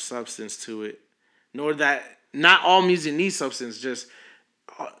have much substance to it. Nor that not all music needs substance, just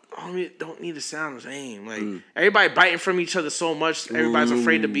all music don't need to sound the same. Like everybody biting from each other so much, everybody's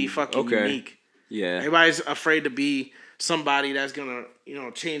afraid to be fucking unique. Yeah. Everybody's afraid to be somebody that's gonna,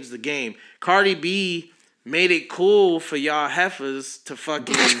 change the game. Cardi B made it cool for y'all heifers to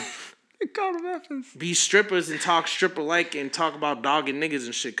fucking be strippers and talk stripper-like and talk about dogging niggas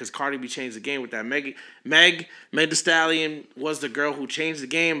and shit, because Cardi B changed the game with that. Meg Thee Stallion was the girl who changed the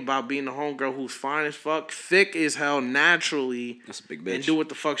game about being the homegirl who's fine as fuck, thick as hell naturally. That's a big bitch. And do what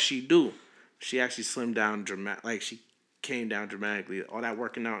the fuck she do. She actually slimmed down she came down dramatically. All that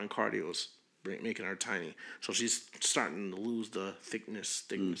working out and cardio was making her tiny. So she's starting to lose the thickness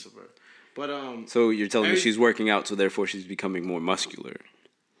of her. But so you're telling me she's working out, so therefore she's becoming more muscular.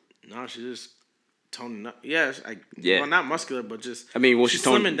 No, she's just toning up. Yeah, well, not muscular, but just. I mean, she's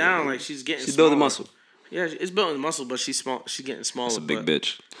slimming down. Like she's getting. She's building muscle. Yeah, it's building muscle, but she's small. She's getting smaller. That's a big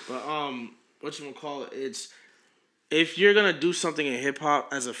bitch. But what you gonna call it? It's if you're gonna do something in hip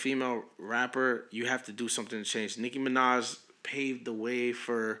hop as a female rapper, you have to do something to change. Nicki Minaj paved the way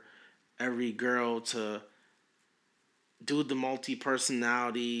for every girl to do the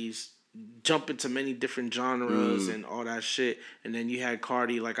multi-personalities, jump into many different genres and all that shit. And then you had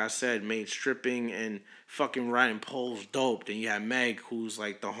Cardi, like I said, made stripping and fucking riding poles dope. Then you had Meg, who's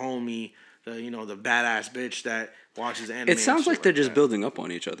like the homie, the badass bitch that watches anime. It sounds like they're just building up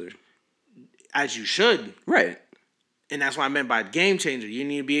on each other. As you should. Right. And that's what I meant by game changer.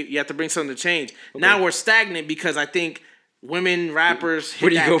 You have to bring something to change. Okay. Now we're stagnant because I think women rappers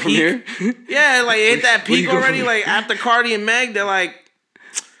hit that peak. Where do you go from here? Yeah, like hit that peak already. Like after Cardi and Meg, they're like,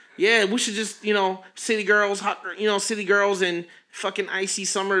 yeah, we should just, City Girls, City Girls and fucking Icy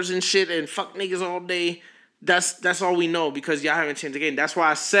Summers and shit and fuck niggas all day. That's all we know because y'all haven't changed the game. That's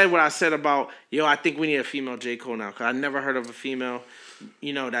why I said what I said about, I think we need a female J. Cole now, because I never heard of a female,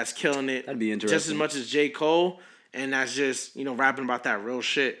 that's killing it. That'd be interesting. Just as much as J. Cole, and that's just, rapping about that real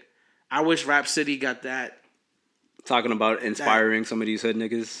shit. I wish Rap City got that. Talking about inspiring some of these hood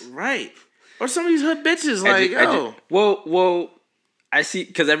niggas. Right. Or some of these hood bitches, well, I see,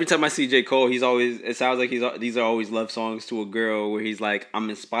 because every time I see J. Cole, it sounds like these are always love songs to a girl where he's like, I'm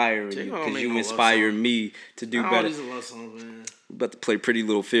inspiring you because you inspire me to do better. These are love songs, man. We're about to play Pretty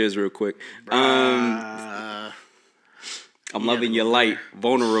Little Fears real quick. I'm loving your light,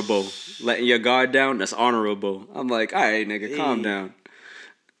 vulnerable. Letting your guard down, that's honorable. I'm like, all right, nigga, calm down.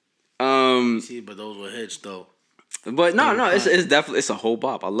 See, but those were hits, though. But no, it's definitely, it's a whole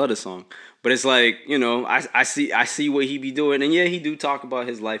bop. I love the song. But it's like, I see what he be doing, and yeah, he do talk about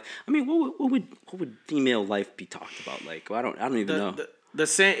his life. I mean, what would female life be talked about? Like, I don't even know. The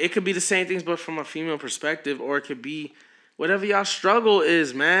same, it could be the same things, but from a female perspective, or it could be whatever y'all struggle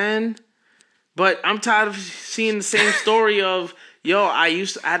is, man. But I'm tired of seeing the same story of, I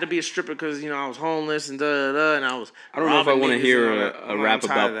had to be a stripper because I was homeless and and I was. I don't know if I want to hear a rap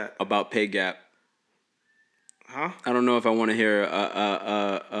about pay gap. Huh? I don't know if I want to hear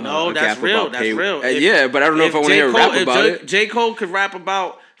a no, that's real. That's real. Yeah, but I don't know if I want to hear a rap about it. J. Cole could rap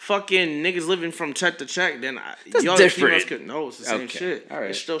about fucking niggas living from check to check, then that's different. No, it's the same shit. All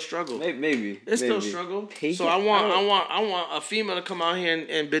right. It's still struggle. Maybe. It's still struggle. So I want a female to come out here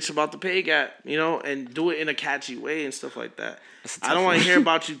and bitch about the pay gap, and do it in a catchy way and stuff like that. I don't want to hear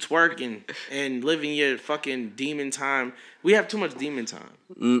about you twerking and living your fucking demon time. We have too much demon time.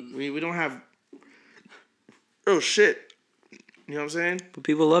 We don't have. Oh shit. You know what I'm saying? But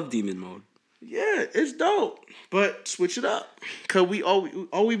people love demon mode. Yeah, it's dope, but switch it up. Cause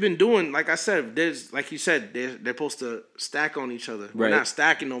all we've been doing, like I said, there's like you said, they're supposed to stack on each other. We're Right. not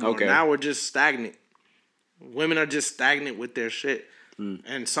stacking no more. Okay. Now we're just stagnant. Women are just stagnant with their shit.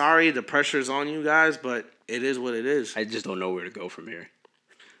 And sorry, the pressure's on you guys, but it is what it is. I just don't know where to go from here.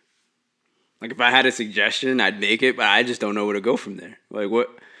 Like, if I had a suggestion, I'd make it, but I just don't know where to go from there. Like,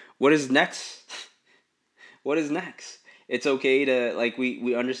 what is next? What is next? It's okay to, like,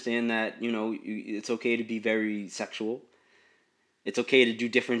 we understand that, you know, it's okay to be very sexual. It's okay to do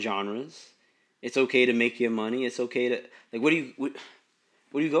different genres. It's okay to make your money. It's okay to, like, where do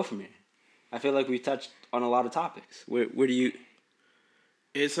you go from here? I feel like we touched on a lot of topics. Where do you...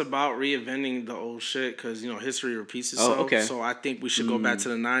 It's about reinventing the old shit because, you know, history repeats itself. Oh, okay. So I think we should go back to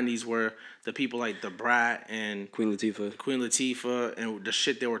the 90s where the people like The Brat and Queen Latifah and the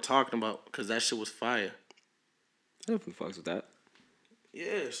shit they were talking about because that shit was fire. I definitely fucks with that.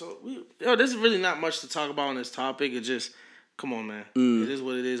 Yeah, so there's really not much to talk about on this topic. It just, come on, man. It is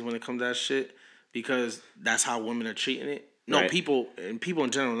what it is when it comes to that shit because that's how women are treating it. No, Right. people in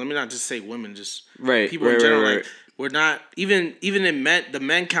general. Let me not just say women, just Right, people in general. right. Like, we're not even in men. The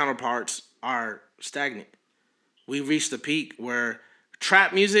men counterparts are stagnant. We reached the peak where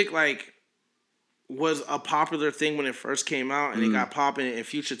trap music was a popular thing when it first came out, and it got popping. And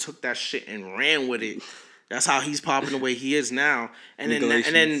Future took that shit and ran with it. That's how he's popping the way he is now. And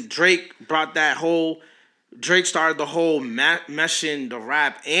then Drake brought that whole. Drake started the whole meshing the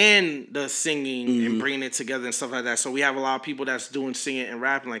rap and the singing and bringing it together and stuff like that. So we have a lot of people that's doing singing and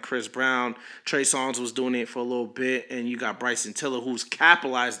rapping, like Chris Brown. Trey Songz was doing it for a little bit, and you got Bryson Tiller who's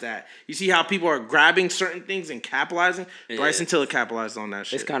capitalized that. You see how people are grabbing certain things and capitalizing? Yeah. Bryson Tiller capitalized on that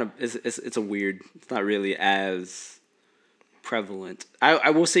shit. It's kind of it's a weird. It's not really as prevalent.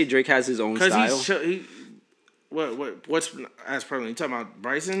 I will say Drake has his own style. What's as prevalent? You talking about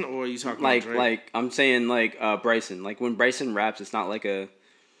Bryson or are you talking about Drake? Like I'm saying Bryson. Like when Bryson raps, it's not like he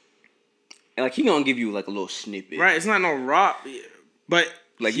gonna give you like a little snippet. Right, it's not no rock, but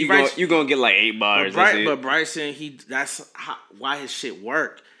like you gonna get like 8 bars. But Bryson, that's why his shit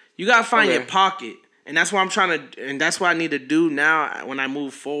work. You gotta find your pocket. And that's what I'm trying to, and that's what I need to do now when I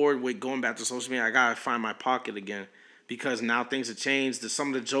move forward with going back to social media. I gotta find my pocket again. Because now things have changed. Some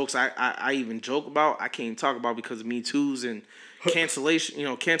of the jokes I even joke about, I can't even talk about because of Me Too's and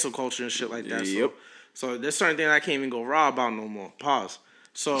cancellation, cancel culture and shit like that. Yep. So there's certain things I can't even go raw about no more. Pause.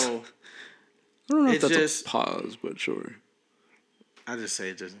 So I don't know if that's a pause, but sure. I just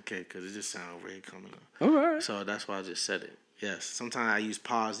say it just in case because it just sounds weird coming up. All right. So that's why I just said it. Yes. Sometimes I use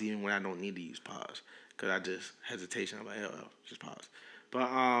pause even when I don't need to use pause because I just hesitation. I'm like, just pause. But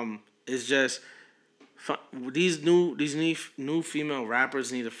it's just. These new female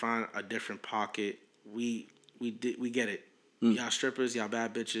rappers need to find a different pocket. We get it. Y'all strippers, y'all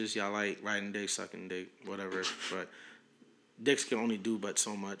bad bitches, y'all like riding dick, sucking dick, whatever. But dicks can only do but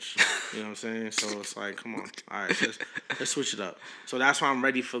so much. You know what I'm saying? So it's like, come on, all right, let's switch it up. So that's why I'm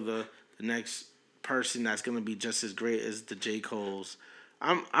ready for the next person that's gonna be just as great as the J. Cole's.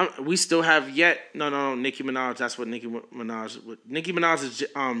 We still have no Nicki Minaj. That's what Nicki Minaj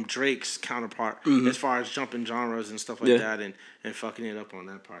is Drake's counterpart as far as jumping genres and stuff like that and fucking it up on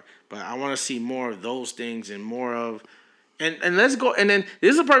that part. But I want to see more of those things and more of and let's go. And then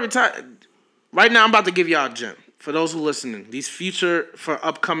this is a perfect time. Right now, I'm about to give y'all a gem for those who listening. These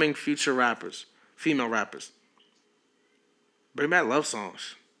upcoming future rappers, female rappers. Bring back love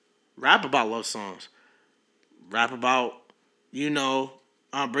songs. Rap about love songs. Rap about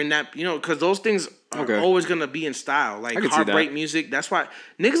bring that, because those things are always going to be in style. Like heartbreak music. That's why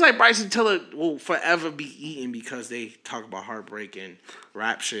niggas like Bryson Tiller will forever be eaten because they talk about heartbreak and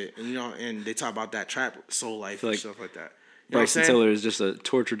rap shit. And, and they talk about that trap soul life and stuff like that. Bryson Tiller is just a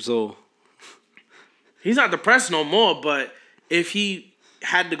tortured soul. He's not depressed no more, but if he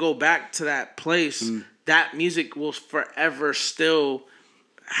had to go back to that place, that music will forever still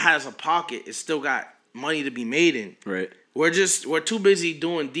has a pocket. It's still got money to be made in. Right. We're too busy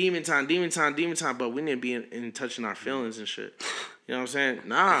doing demon time, but we need to be in touching our feelings and shit. You know what I'm saying?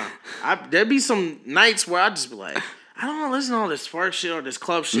 Nah. There'd be some nights where I'd just be like, I don't want to listen to all this twerk shit or this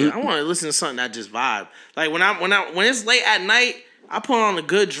club shit. I want to listen to something that just vibe. Like when it's late at night, I put on a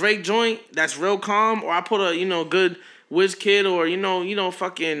good Drake joint that's real calm, or I put a good WizKid or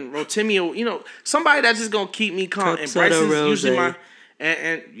fucking Rotimio, somebody that's just gonna keep me calm. Cups and Bryson's usually my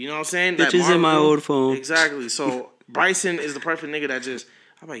and you know what I'm saying? Bitches in my old phone. Exactly. So Bryson is the perfect nigga that just,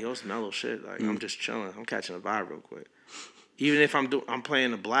 I'm like, yo, it's mellow shit. Like, I'm just chilling. I'm catching a vibe real quick. Even if I'm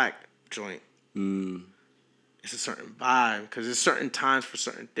playing a black joint. It's a certain vibe because there's certain times for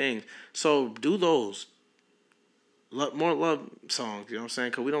certain things. So do those. more love songs. You know what I'm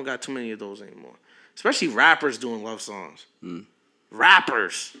saying? Because we don't got too many of those anymore. Especially rappers doing love songs.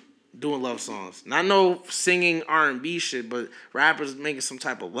 Rappers doing love songs. Not no singing R&B shit, but rappers making some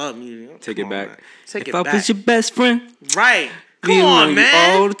type of love music. You know? Take it back. Man. Take if it I back. was your best friend, Right. Come be on, you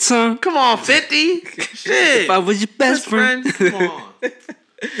man. all the time. Come on, 50. Shit. If I was your best friend. Come on.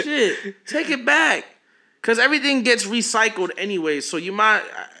 Shit. Take it back. Because everything gets recycled anyway. So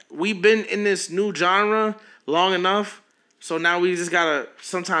we've been in this new genre long enough. So now we just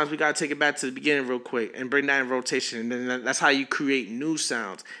sometimes we gotta take it back to the beginning real quick and bring that in rotation. And then that's how you create new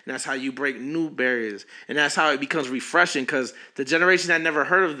sounds. And that's how you break new barriers. And that's how it becomes refreshing. Because the generation that never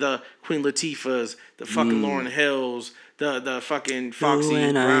heard of the Queen Latifahs, the fucking Lauryn Hills, the fucking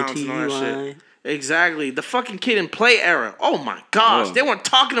Foxy Browns and all that shit. Exactly. The fucking Kid and Play era. Oh my gosh. Whoa. They weren't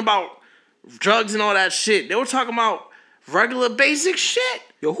talking about drugs and all that shit. They were talking about regular basic shit.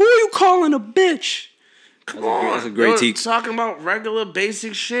 Yo, who are you calling a bitch? Come on. That's a great They were teach. talking about regular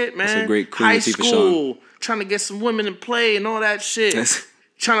basic shit, man. That's a great Queen High Latifah school, trying to get some women to play and all that shit.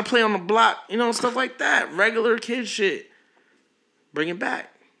 Trying to play on the block, stuff like that. Regular kid shit. Bring it back.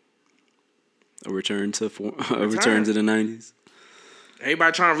 A return to the 90s.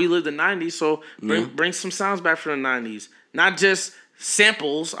 Everybody trying to relive the 90s, so bring some sounds back from the 90s. Not just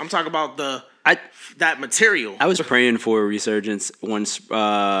samples. I'm talking about that material. I was praying for a resurgence once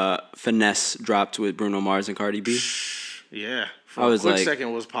Finesse dropped with Bruno Mars and Cardi B. Yeah. I was a quick like,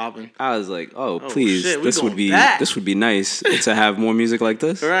 second was popping. I was like, oh please, shit, this would be nice to have more music like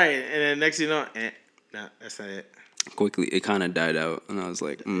this. Right, and then next thing you know, nah, that's not it. Quickly, it kind of died out, and I was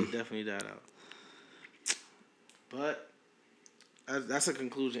like, It definitely died out. But that's a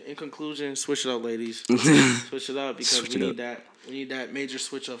conclusion. In conclusion, switch it up, ladies. Switch it up because we need that. We need that major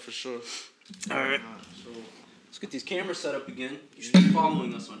switch up for sure. All right. So Let's get these cameras set up again. You should be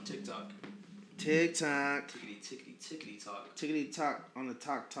following us on TikTok. TikTok. Tickety talk. Tickety talk on the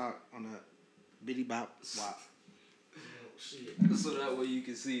talk on the bitty bop wop. So that way you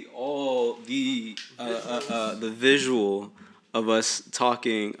can see all the visual of us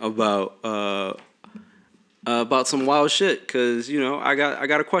talking about some wild shit. Cause I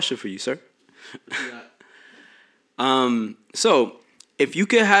got a question for you, sir. So if you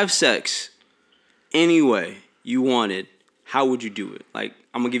could have sex any way you wanted, how would you do it? Like,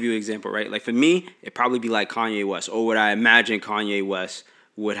 I'm gonna give you an example, right? Like for me, it'd probably be like Kanye West, or what I imagine Kanye West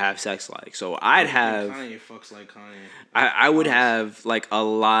would have sex like. So I'd have Kanye fucks like Kanye. I would have like a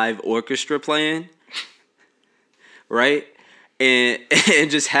live orchestra playing, right? And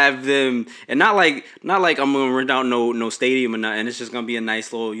just have them, and not like I'm gonna rent out no stadium or nothing. It's just gonna be a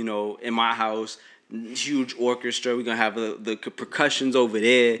nice little, in my house, huge orchestra. We're gonna have the percussions over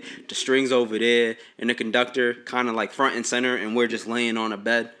there, the strings over there, and the conductor kind of like front and center, and we're just laying on a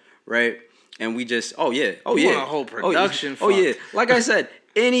bed, right? And we just, Want a whole production. Oh yeah. Like I said,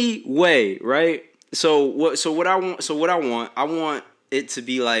 any way, right? So what I want it to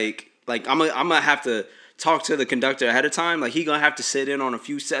be like I'm gonna have to talk to the conductor ahead of time. Like he gonna have to sit in on a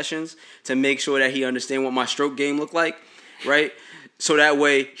few sessions to make sure that he understand what my stroke game look like, right? So that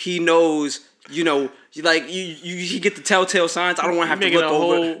way he knows, like you get the telltale signs. I don't want to have to look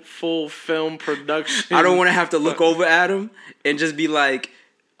over. Making a whole full film production. I don't want to have to look over at him and just be like,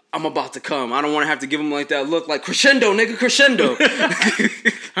 I'm about to come. I don't want to have to give him like that look, like crescendo, nigga, crescendo.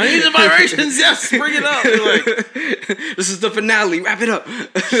 I need the vibrations. Yes, bring it up. Like, this is the finale. Wrap it up.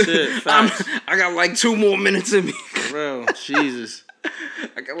 Shit, I got like 2 more minutes in me. For real, Jesus.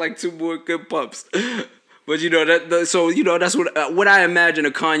 I got like 2 more good pumps. But that's what I imagine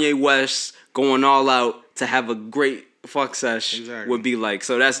a Kanye West going all out to have a great fuck sesh would be like.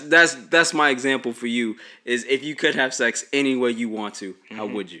 So that's my example for you, is if you could have sex any way you want to, how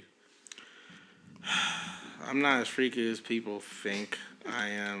would you? I'm not as freaky as people think I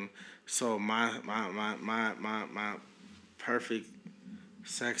am. So my perfect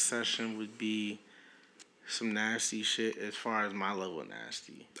sex session would be some nasty shit as far as my level of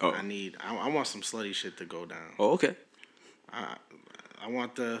nasty. Oh. I want some slutty shit to go down. Oh, okay. I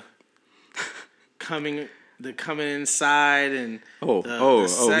want the coming inside and the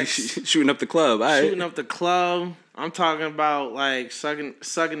sex. Shooting up the club. All right. Shooting up the club. I'm talking about like sucking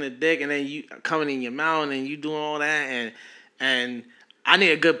the dick and then you coming in your mouth and you doing all that and I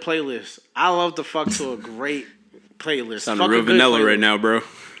need a good playlist. I love to fuck to a great playlist. Sounding real vanilla right now, bro.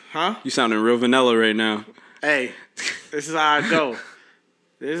 Huh? You sounding real vanilla right now. Hey, this is how I go.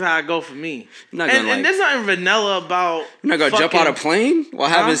 This is how I go for me. You're not and there's nothing vanilla about. You're not gonna jump out a plane while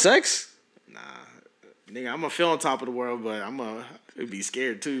having sex? Nah, nigga, I'm gonna feel on top of the world, but I'm gonna be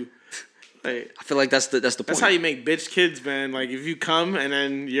scared too. Like, I feel like that's the point. that's how you make bitch kids, man. Like if you come and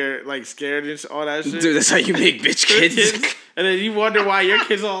then you're like scared and all that shit. Dude, that's how you make bitch kids. And then you wonder why your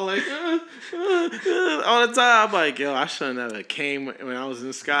kids all like all the time. I'm like, yo, I should have never came when I was in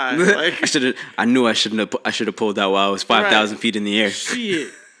the sky. Like I knew I should have pulled out while I was 5,000 feet in the air.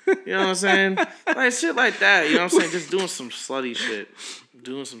 Shit. You know what I'm saying? Like shit like that. You know what I'm saying? Just doing some slutty shit.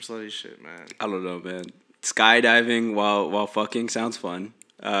 Doing some slutty shit, man. I don't know, man. Skydiving while fucking sounds fun.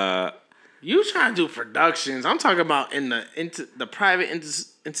 You trying to do productions? I'm talking about in the private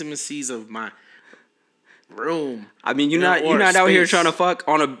intimacies of my room. I mean, you're not out here trying to fuck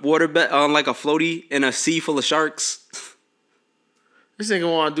on a waterbed on like a floaty in a sea full of sharks. This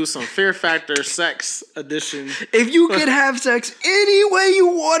nigga want to do some Fear Factor sex edition. If you could have sex any way you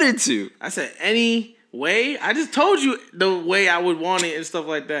wanted to. I said any way. I just told you the way I would want it and stuff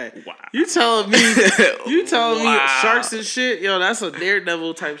like that. Wow. You telling me sharks and shit? Yo, that's a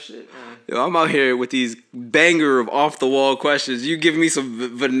Daredevil type shit, man. Yo, I'm out here with these banger of off the wall questions. You giving me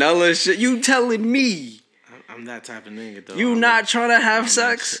some vanilla shit. You telling me. I'm that type of nigga though. You not trying to have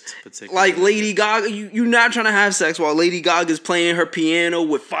sex like Lady Gaga. You not trying to have sex while Lady Gaga's playing her piano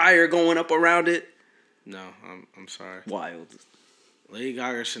with fire going up around it. No, I'm sorry. Wild. Lady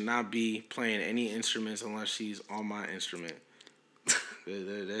Gaga should not be playing any instruments unless she's on my instrument.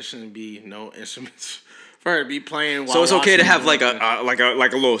 there shouldn't be no instruments for her to be playing. While so it's okay to have like a a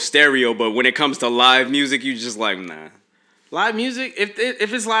little stereo, but when it comes to live music, you just like nah. Live music, if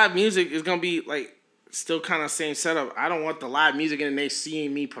it's live music, it's gonna be like still kind of same setup. I don't want the live music and they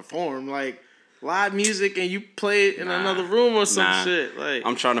seeing me perform like. Live music and you play it in another room or some shit. Like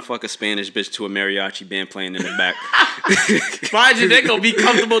I'm trying to fuck a Spanish bitch to a mariachi band playing in the back. Mind you, they gonna be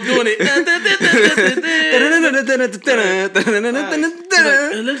comfortable doing it.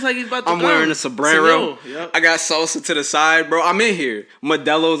 It looks like he's about to I'm wearing a sombrero. Yep. I got salsa to the side, bro. I'm in here.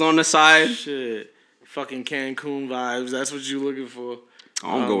 Modelo's on the side. Shit. Fucking Cancun vibes. That's what you looking for.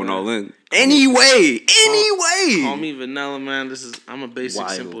 I'm going all in. Anyway. Call me vanilla, man. I'm a basic,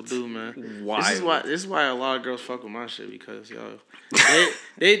 simple dude, man. Wild. This is why a lot of girls fuck with my shit because yo,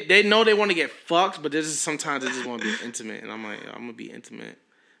 they know they want to get fucked, but sometimes they just want to be intimate, and I'm like, I'm gonna be intimate,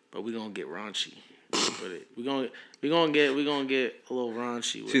 but we gonna get raunchy with it. We gonna get a little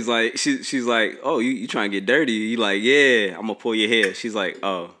raunchy. With She's like, oh, you trying to get dirty? You like, yeah, I'm gonna pull your hair. She's like,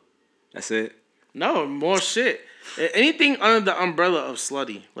 oh, that's it. No, more shit. Anything under the umbrella of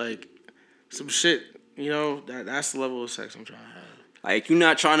slutty, like some shit, you know, that's the level of sex I'm trying to have. Like you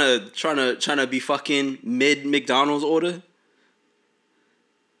not trying to be fucking mid McDonald's order.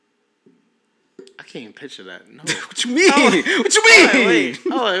 I can't even picture that. No. What you mean? What you mean?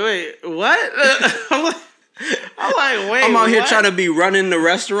 Wait. What? I'm like, wait. I'm out here trying to be running the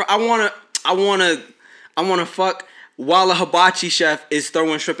restaurant. I wanna fuck while a hibachi chef is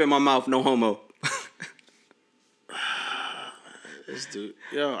throwing shrimp in my mouth. No homo. This dude,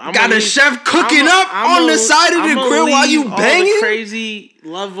 yo, got a chef cooking up on the side of the grill while you banging. Crazy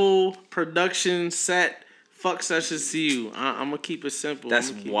level production set fuck sessions to you. I'm gonna keep it simple. That's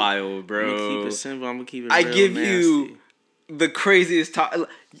wild, bro. I'm gonna keep it simple. I'm gonna keep it. I real give nasty. you the craziest time,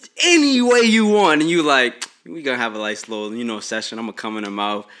 any way you want, and you like. We gonna have a nice little, session. I'm gonna come in the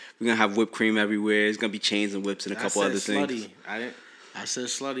mouth. We're gonna have whipped cream everywhere. It's gonna be chains and whips and a couple other things. I said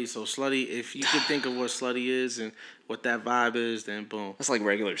slutty. So slutty, if you could think of what slutty is and what that vibe is, then boom. That's like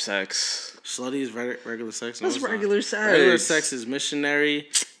regular sex. Slutty is regular sex. That's regular sex. Regular sex is missionary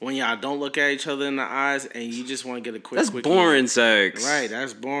when y'all don't look at each other in the eyes and you just want to get a quick. That's boring sex. Right,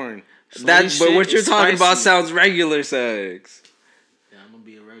 that's boring. But what you're talking about sounds regular sex. Yeah, I'm gonna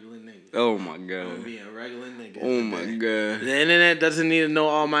be a regular nigga. Oh my god. I'm gonna be a regular nigga. Oh my god. The internet doesn't need to know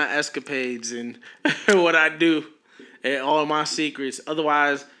all my escapades and what I do. And all my secrets.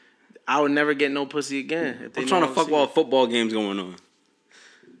 Otherwise, I would never get no pussy again. I'm trying to fuck while a football game's going on.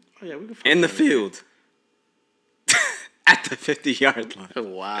 Oh yeah, we can fuck in the field. At the 50-yard line.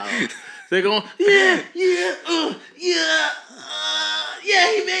 Wow. They're going, yeah, he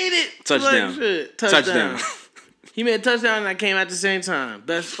made it. Touchdown. Like, touchdown. He made a touchdown and I came at the same time.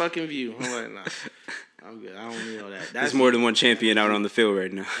 Best fucking view. I'm like, nah. I'm good. I don't need all that. There's more than one champion out on the field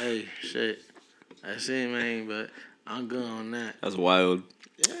right now. Hey, shit. That's it, man, but I'm good on that. That's wild.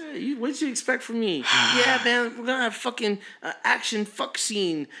 Yeah, what you expect from me? Yeah, man, we're gonna have fucking action fuck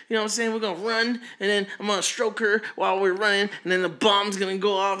scene. You know what I'm saying? We're gonna run, and then I'm gonna stroke her while we're running, and then the bomb's gonna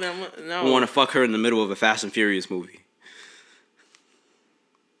go off. And I want to fuck her in the middle of a Fast and Furious movie.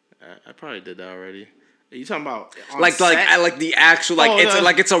 I probably did that already. Are you talking about like the actual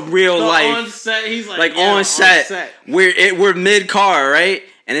it's a real life on set? He's on set. We're mid car, right?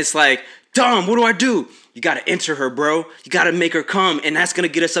 And it's like, Dom, what do I do? You got to enter her, bro. You got to make her come, and that's going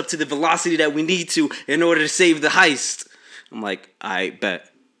to get us up to the velocity that we need to in order to save the heist. I'm like, I bet.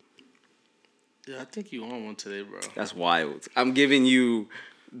 Yeah, I think you on one today, bro. That's wild. I'm giving you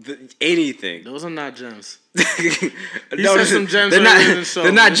anything. Those are not gems. No, said some gems they're earlier in the not, show.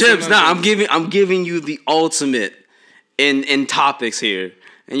 they're not These gems. are No, not I'm giving you the ultimate in topics here.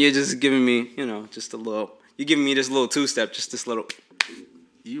 And you're just giving me, just a little. You're giving me this little two-step, just this little.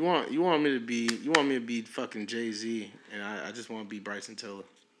 You want me to be fucking Jay-Z, and I just want to be Bryson Tiller.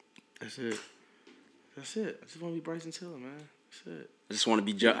 That's it. I just want to be Bryson Tiller, man. That's it. I just wanted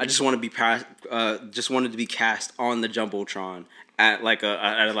to be cast on the jumbotron at like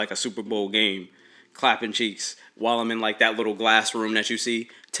a Super Bowl game, clapping cheeks while I'm in like that little glass room that you see,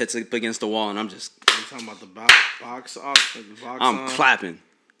 tits up against the wall, and I'm just. You talking about the box off? Like the box I'm clapping.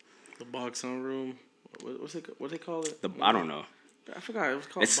 The box on room. What they call it? I don't know. I forgot. It was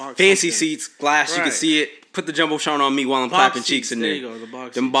called It's box fancy something. seats, glass. Right. You can see it. Put the jumbotron on me while I'm clapping cheeks in there. There you go. The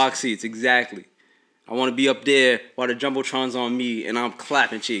box. Them box seats, exactly. I want to be up there while the jumbotron's on me and I'm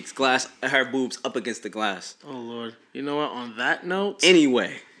clapping cheeks. Glass, her boobs up against the glass. Oh Lord! You know what? On that note,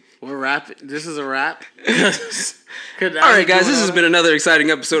 anyway, we're wrapping. This is a wrap. All right, guys. This has been another exciting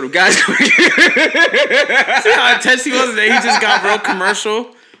episode of Guys. See how intense he was? He just got real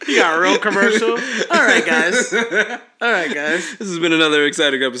commercial. He got real commercial. All right, guys. This has been another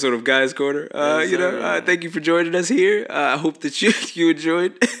exciting episode of Guys Corner. Thank you for joining us here. I hope that you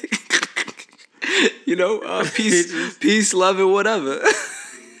enjoyed. Peace, love, and whatever.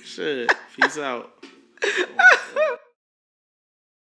 Shit. Peace out.